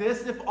talk like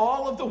this if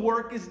all of the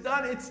work is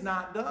done? It's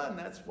not done.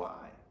 That's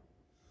why.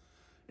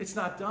 It's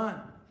not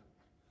done.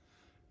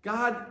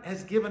 God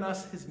has given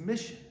us his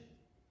mission,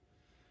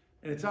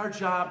 and it's our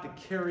job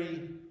to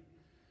carry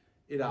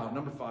it out.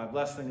 Number 5,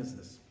 last thing is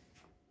this.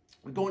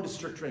 We go into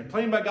strict training.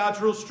 Playing by God's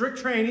rules, strict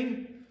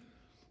training.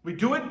 We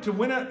do it to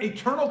win an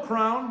eternal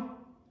crown.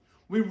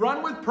 We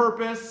run with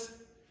purpose.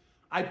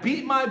 I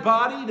beat my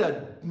body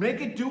to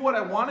make it do what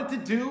I want it to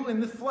do in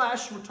the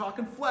flesh. We're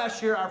talking flesh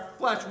here. Our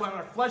flesh. We want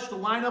our flesh to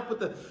line up with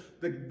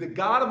the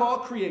God of all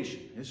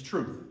creation, his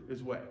truth,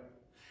 his way.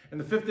 And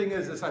the 5th thing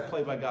is this: I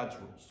play by God's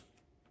rules.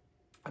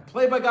 I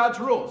play by God's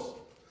rules.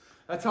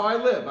 That's how I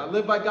live. I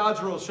live by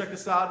God's rules. Check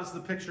this out. This is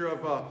the picture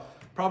of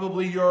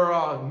probably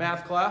your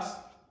math class.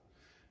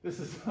 This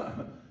is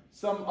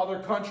some other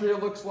country,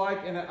 it looks like,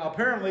 and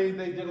apparently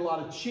they did a lot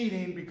of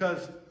cheating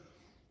because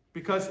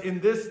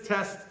in this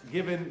test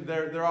given,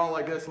 they're all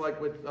like this,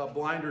 like with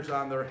blinders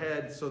on their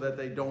head so that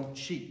they don't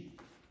cheat.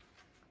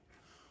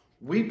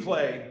 We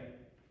play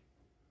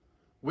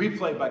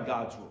by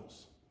God's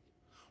rules.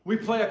 We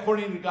play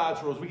according to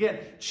God's rules. We can't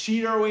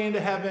cheat our way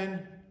into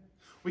heaven.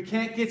 We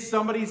can't get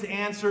somebody's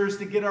answers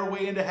to get our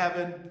way into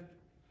heaven.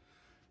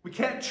 We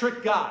can't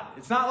trick God.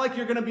 It's not like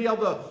you're going to be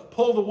able to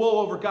pull the wool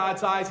over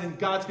God's eyes and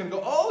God's going to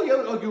go, oh,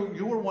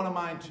 you were one of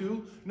mine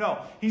too. No,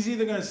 he's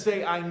either going to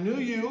say, I knew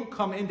you,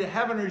 come into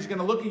heaven, or he's going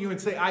to look at you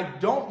and say, I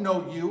don't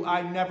know you,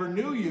 I never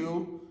knew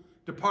you,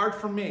 depart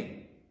from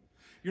me.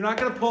 We're not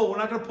going to pull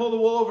the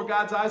wool over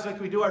God's eyes like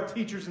we do our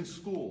teachers in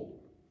school.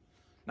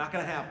 Not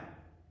going to happen.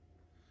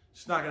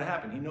 It's not going to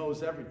happen. He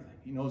knows everything.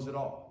 He knows it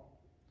all.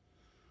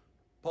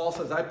 Paul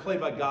says, I play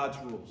by God's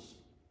rules.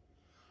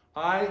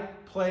 I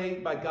play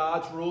by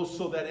God's rules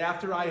so that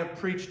after I have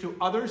preached to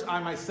others, I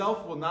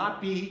myself will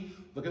not be,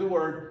 look at the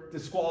word,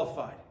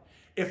 disqualified.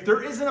 If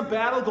there isn't a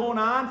battle going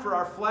on for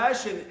our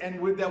flesh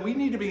and that we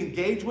need to be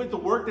engaged with, the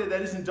work that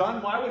isn't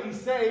done, why would he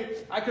say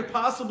I could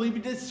possibly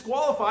be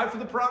disqualified for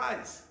the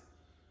prize?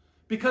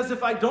 Because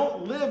if I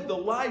don't live the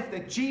life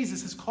that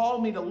Jesus has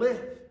called me to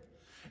live,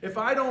 if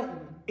I don't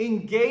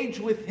engage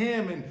with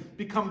him and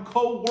become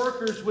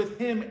co-workers with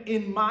him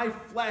in my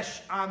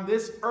flesh on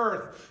this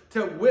earth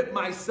to whip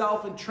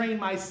myself and train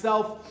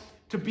myself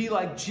to be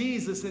like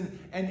Jesus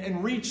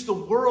and reach the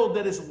world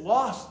that is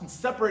lost and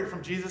separated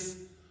from Jesus,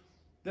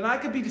 then I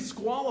could be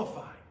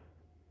disqualified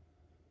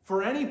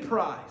for any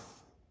prize.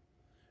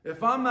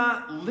 If I'm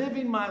not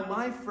living my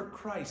life for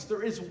Christ,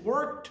 there is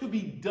work to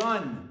be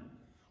done.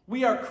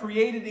 We are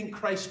created in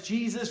Christ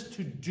Jesus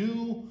to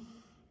do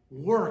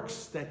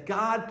works that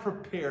God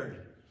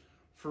prepared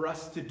for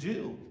us to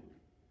do.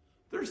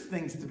 There's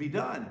things to be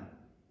done.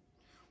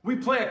 We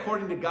play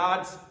according to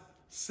God's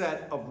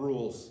set of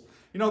rules.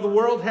 You know, the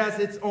world has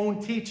its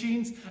own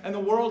teachings, and the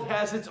world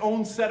has its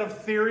own set of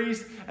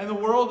theories, and the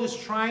world is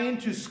trying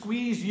to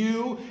squeeze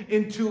you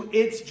into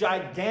its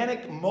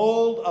gigantic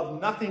mold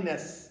of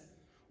nothingness,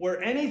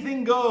 where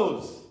anything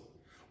goes.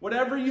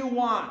 Whatever you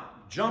want,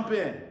 jump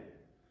in,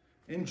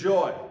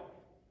 enjoy.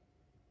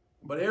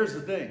 But here's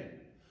the thing.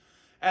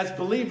 As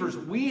believers,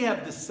 we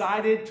have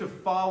decided to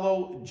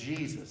follow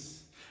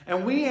Jesus,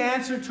 and we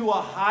answer to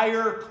a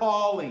higher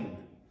calling,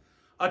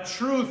 a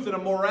truth and a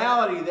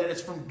morality that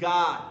is from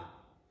God.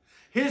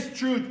 His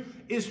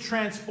truth is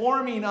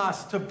transforming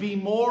us to be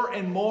more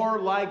and more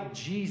like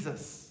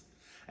Jesus.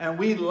 And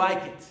we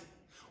like it.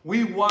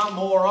 We want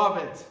more of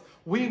it.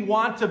 We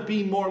want to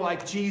be more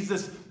like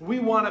Jesus. We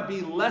want to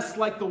be less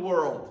like the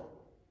world.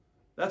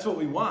 That's what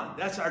we want.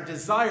 That's our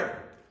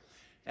desire.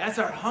 That's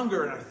our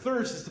hunger and our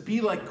thirst, is to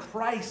be like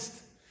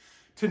Christ.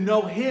 To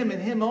know Him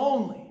and Him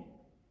only.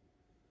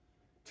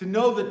 To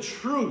know the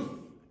truth.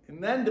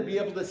 And then to be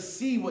able to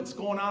see what's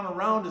going on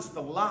around us, the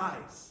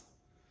lies.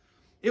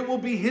 It will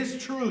be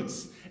His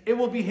truths. It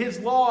will be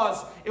His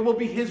laws. It will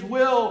be His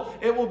will.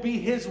 It will be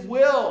His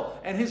will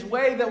and His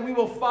way that we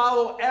will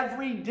follow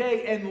every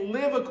day and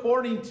live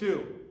according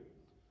to.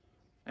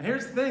 And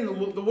here's the thing.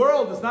 The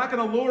world is not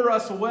going to lure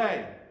us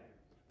away.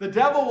 The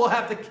devil will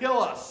have to kill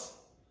us.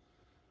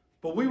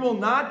 But we will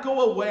not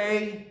go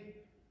away,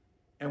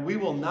 and we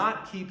will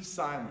not keep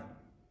silent.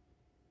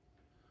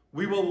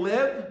 We will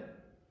live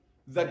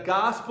the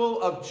gospel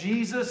of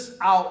Jesus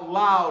out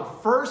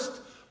loud.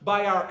 First,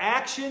 by our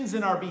actions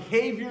and our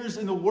behaviors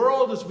in the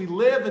world as we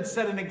live and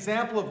set an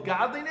example of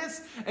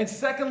godliness. And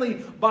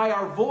secondly, by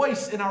our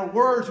voice and our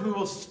words, we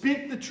will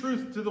speak the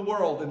truth to the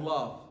world in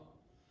love.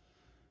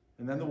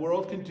 And then the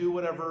world can do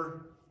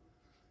whatever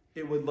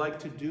it would like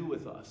to do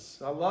with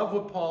us. I love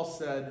what Paul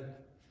said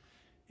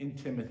in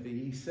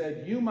Timothy. He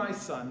said, "You, my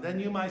son, then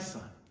you, my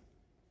son,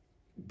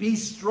 be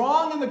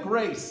strong in the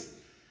grace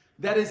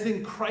that is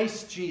in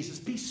Christ Jesus."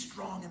 Be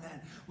strong in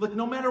that. Look,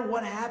 no matter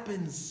what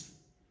happens,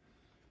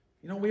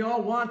 you know, we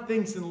all want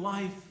things in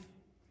life.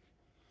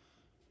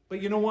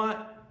 But you know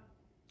what?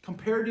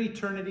 Compared to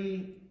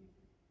eternity,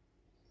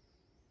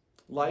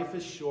 life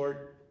is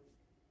short.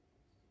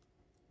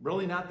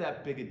 Really not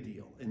that big a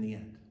deal in the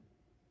end.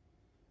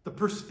 The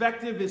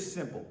perspective is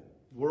simple.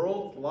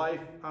 World, life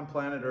on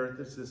planet Earth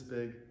is this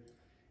big.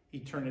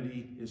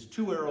 Eternity is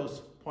 2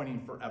 arrows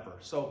pointing forever.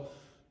 So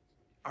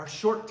our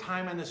short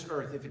time on this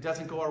earth, if it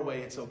doesn't go our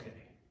way, it's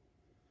okay.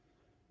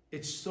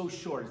 It's so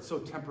short. It's so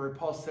temporary.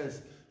 Paul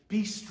says,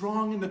 be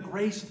strong in the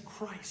grace of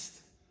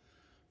Christ.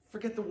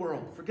 Forget the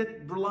world.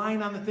 Forget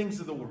relying on the things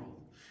of the world.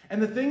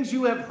 And the things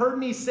you have heard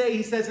me say,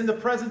 he says, in the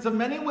presence of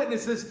many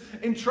witnesses,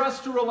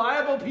 entrust to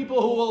reliable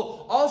people who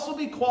will also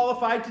be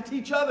qualified to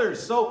teach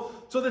others. So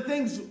the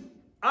things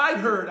I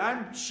heard,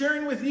 I'm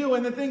sharing with you,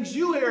 and the things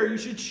you hear, you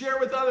should share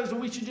with others.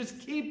 And we should just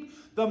keep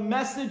the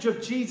message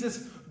of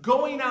Jesus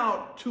going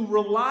out to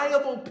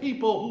reliable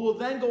people who will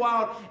then go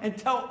out and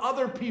tell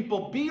other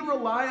people. Be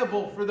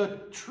reliable for the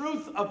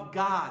truth of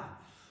God.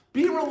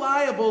 Be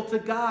reliable to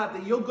God,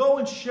 that you'll go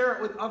and share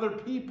it with other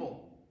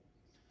people.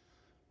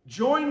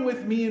 Join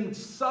with me in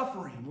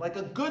suffering like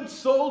a good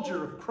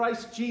soldier of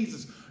Christ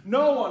Jesus.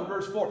 No one,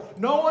 verse 4,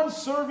 no one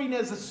serving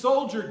as a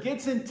soldier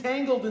gets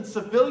entangled in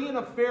civilian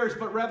affairs,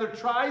 but rather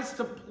tries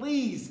to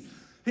please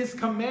his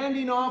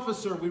commanding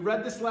officer. We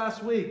read this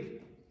last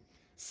week.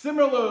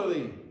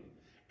 Similarly,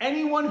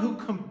 anyone who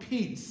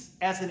competes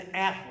as an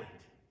athlete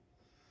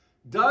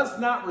does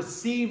not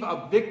receive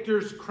a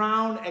victor's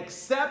crown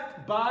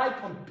except by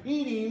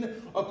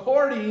competing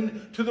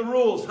according to the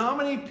rules. How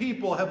many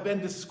people have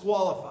been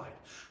disqualified?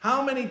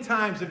 How many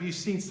times have you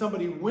seen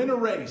somebody win a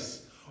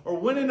race or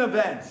win an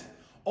event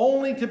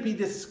only to be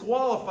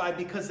disqualified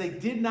because they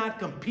did not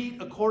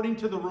compete according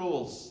to the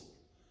rules?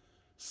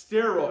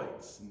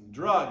 Steroids and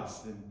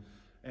drugs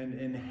and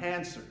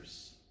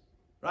enhancers,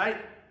 right?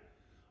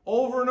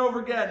 Over and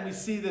over again, we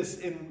see this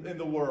in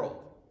the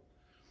world.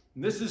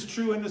 And this is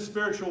true in the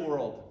spiritual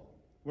world.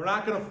 We're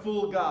not going to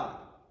fool God.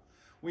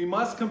 We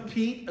must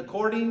compete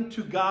according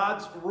to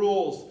God's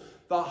rules.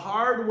 The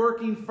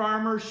hard-working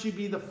farmer should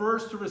be the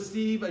first to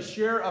receive a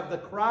share of the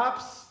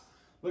crops.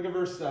 Look at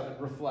verse 7.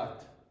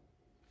 Reflect.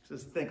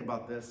 Just think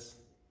about this.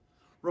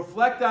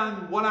 Reflect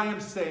on what I am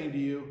saying to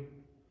you,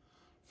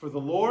 for the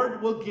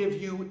Lord will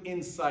give you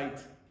insight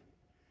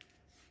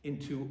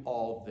into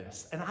all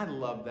this. And I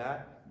love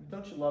that.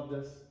 Don't you love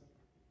this?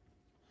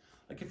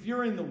 Like if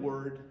you're in the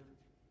Word,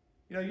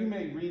 you know, you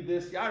may read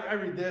this. I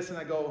read this and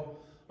I go,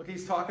 okay,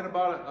 he's talking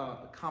about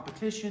a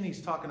competition.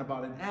 He's talking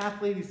about an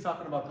athlete. He's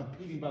talking about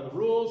competing by the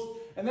rules.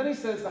 And then he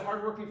says the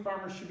hardworking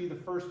farmer should be the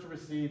first to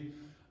receive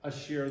a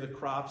share of the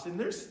crops.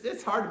 And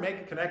it's hard to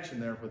make a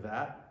connection there with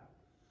that.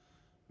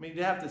 I mean,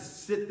 you have to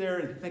sit there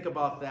and think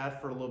about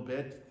that for a little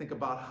bit. Think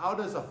about how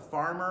does a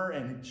farmer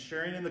and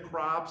sharing in the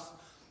crops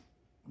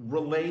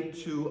relate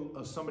to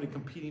somebody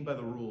competing by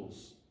the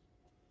rules?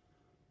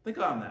 Think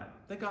on that.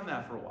 Think on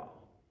that for a while.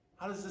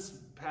 How does this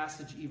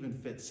passage even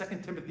fit? 2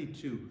 Timothy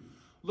 2.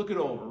 Look it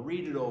over.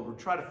 Read it over.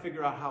 Try to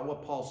figure out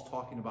what Paul's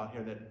talking about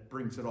here that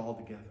brings it all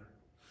together.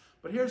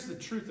 But here's the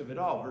truth of it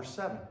all. Verse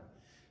 7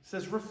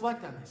 says,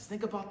 reflect on this.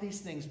 Think about these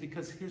things,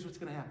 because here's what's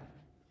going to happen.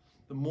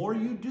 The more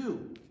you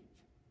do,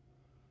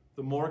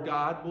 the more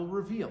God will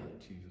reveal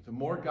it to you. The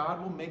more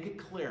God will make it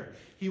clear.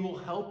 He will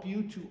help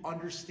you to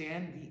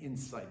understand the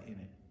insight in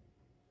it.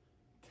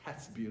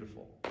 That's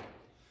beautiful.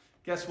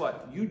 Guess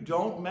what? You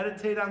don't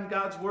meditate on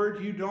God's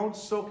word. You don't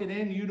soak it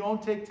in. You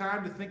don't take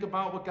time to think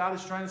about what God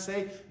is trying to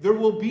say. There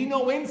will be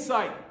no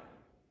insight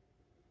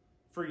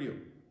for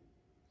you.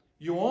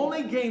 You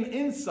only gain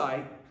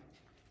insight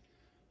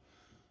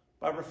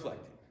by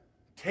reflecting.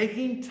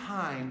 Taking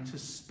time to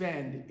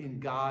spend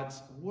in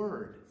God's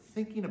word.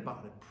 Thinking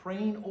about it.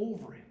 Praying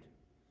over it.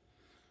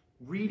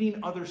 Reading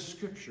other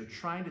scripture.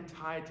 Trying to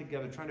tie it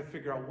together. Trying to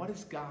figure out, what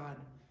does God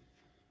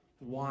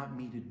want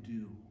me to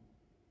do?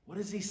 What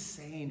is he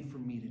saying for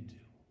me to do?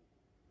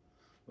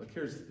 Look,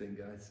 here's the thing,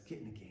 guys. Get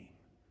in the game.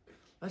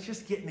 Let's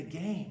just get in the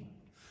game.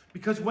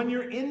 Because when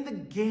you're in the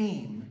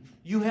game,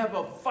 you have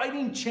a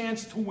fighting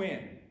chance to win.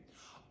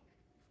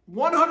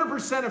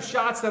 100% of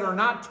shots that are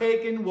not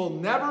taken will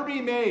never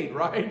be made,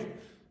 right?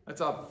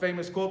 That's a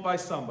famous quote by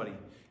somebody.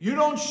 You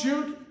don't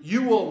shoot,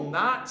 you will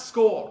not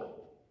score.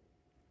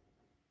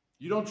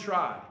 You don't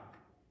try,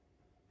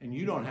 and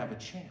you don't have a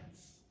chance.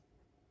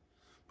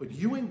 But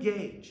you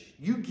engage,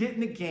 you get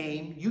in the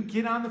game, you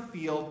get on the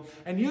field,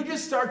 and you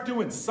just start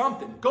doing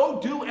something. Go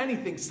do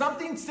anything,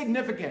 something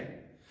significant.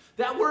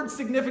 That word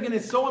significant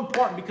is so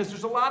important, because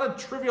there's a lot of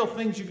trivial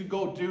things you could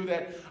go do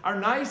that are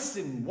nice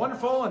and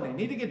wonderful and they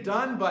need to get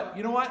done, but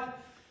you know what?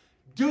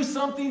 Do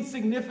something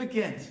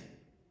significant.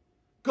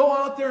 Go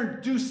out there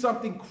and do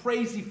something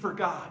crazy for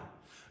God.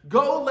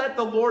 Go let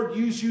the Lord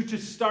use you to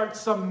start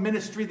some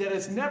ministry that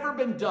has never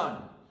been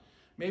done.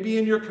 Maybe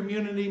in your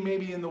community,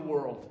 maybe in the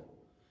world.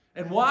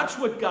 And watch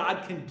what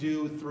God can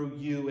do through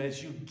you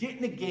as you get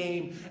in the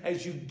game,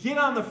 as you get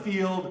on the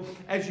field,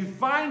 as you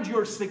find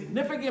your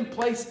significant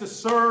place to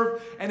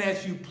serve, and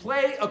as you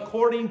play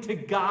according to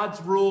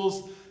God's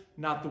rules,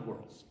 not the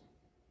world's.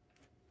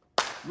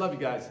 Love you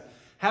guys.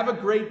 Have a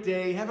great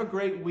day. Have a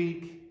great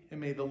week. And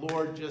may the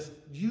Lord just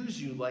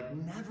use you like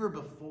never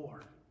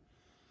before.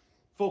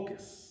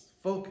 Focus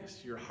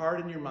your heart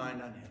and your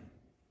mind on him.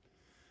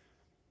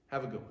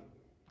 Have a good one.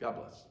 God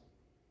bless.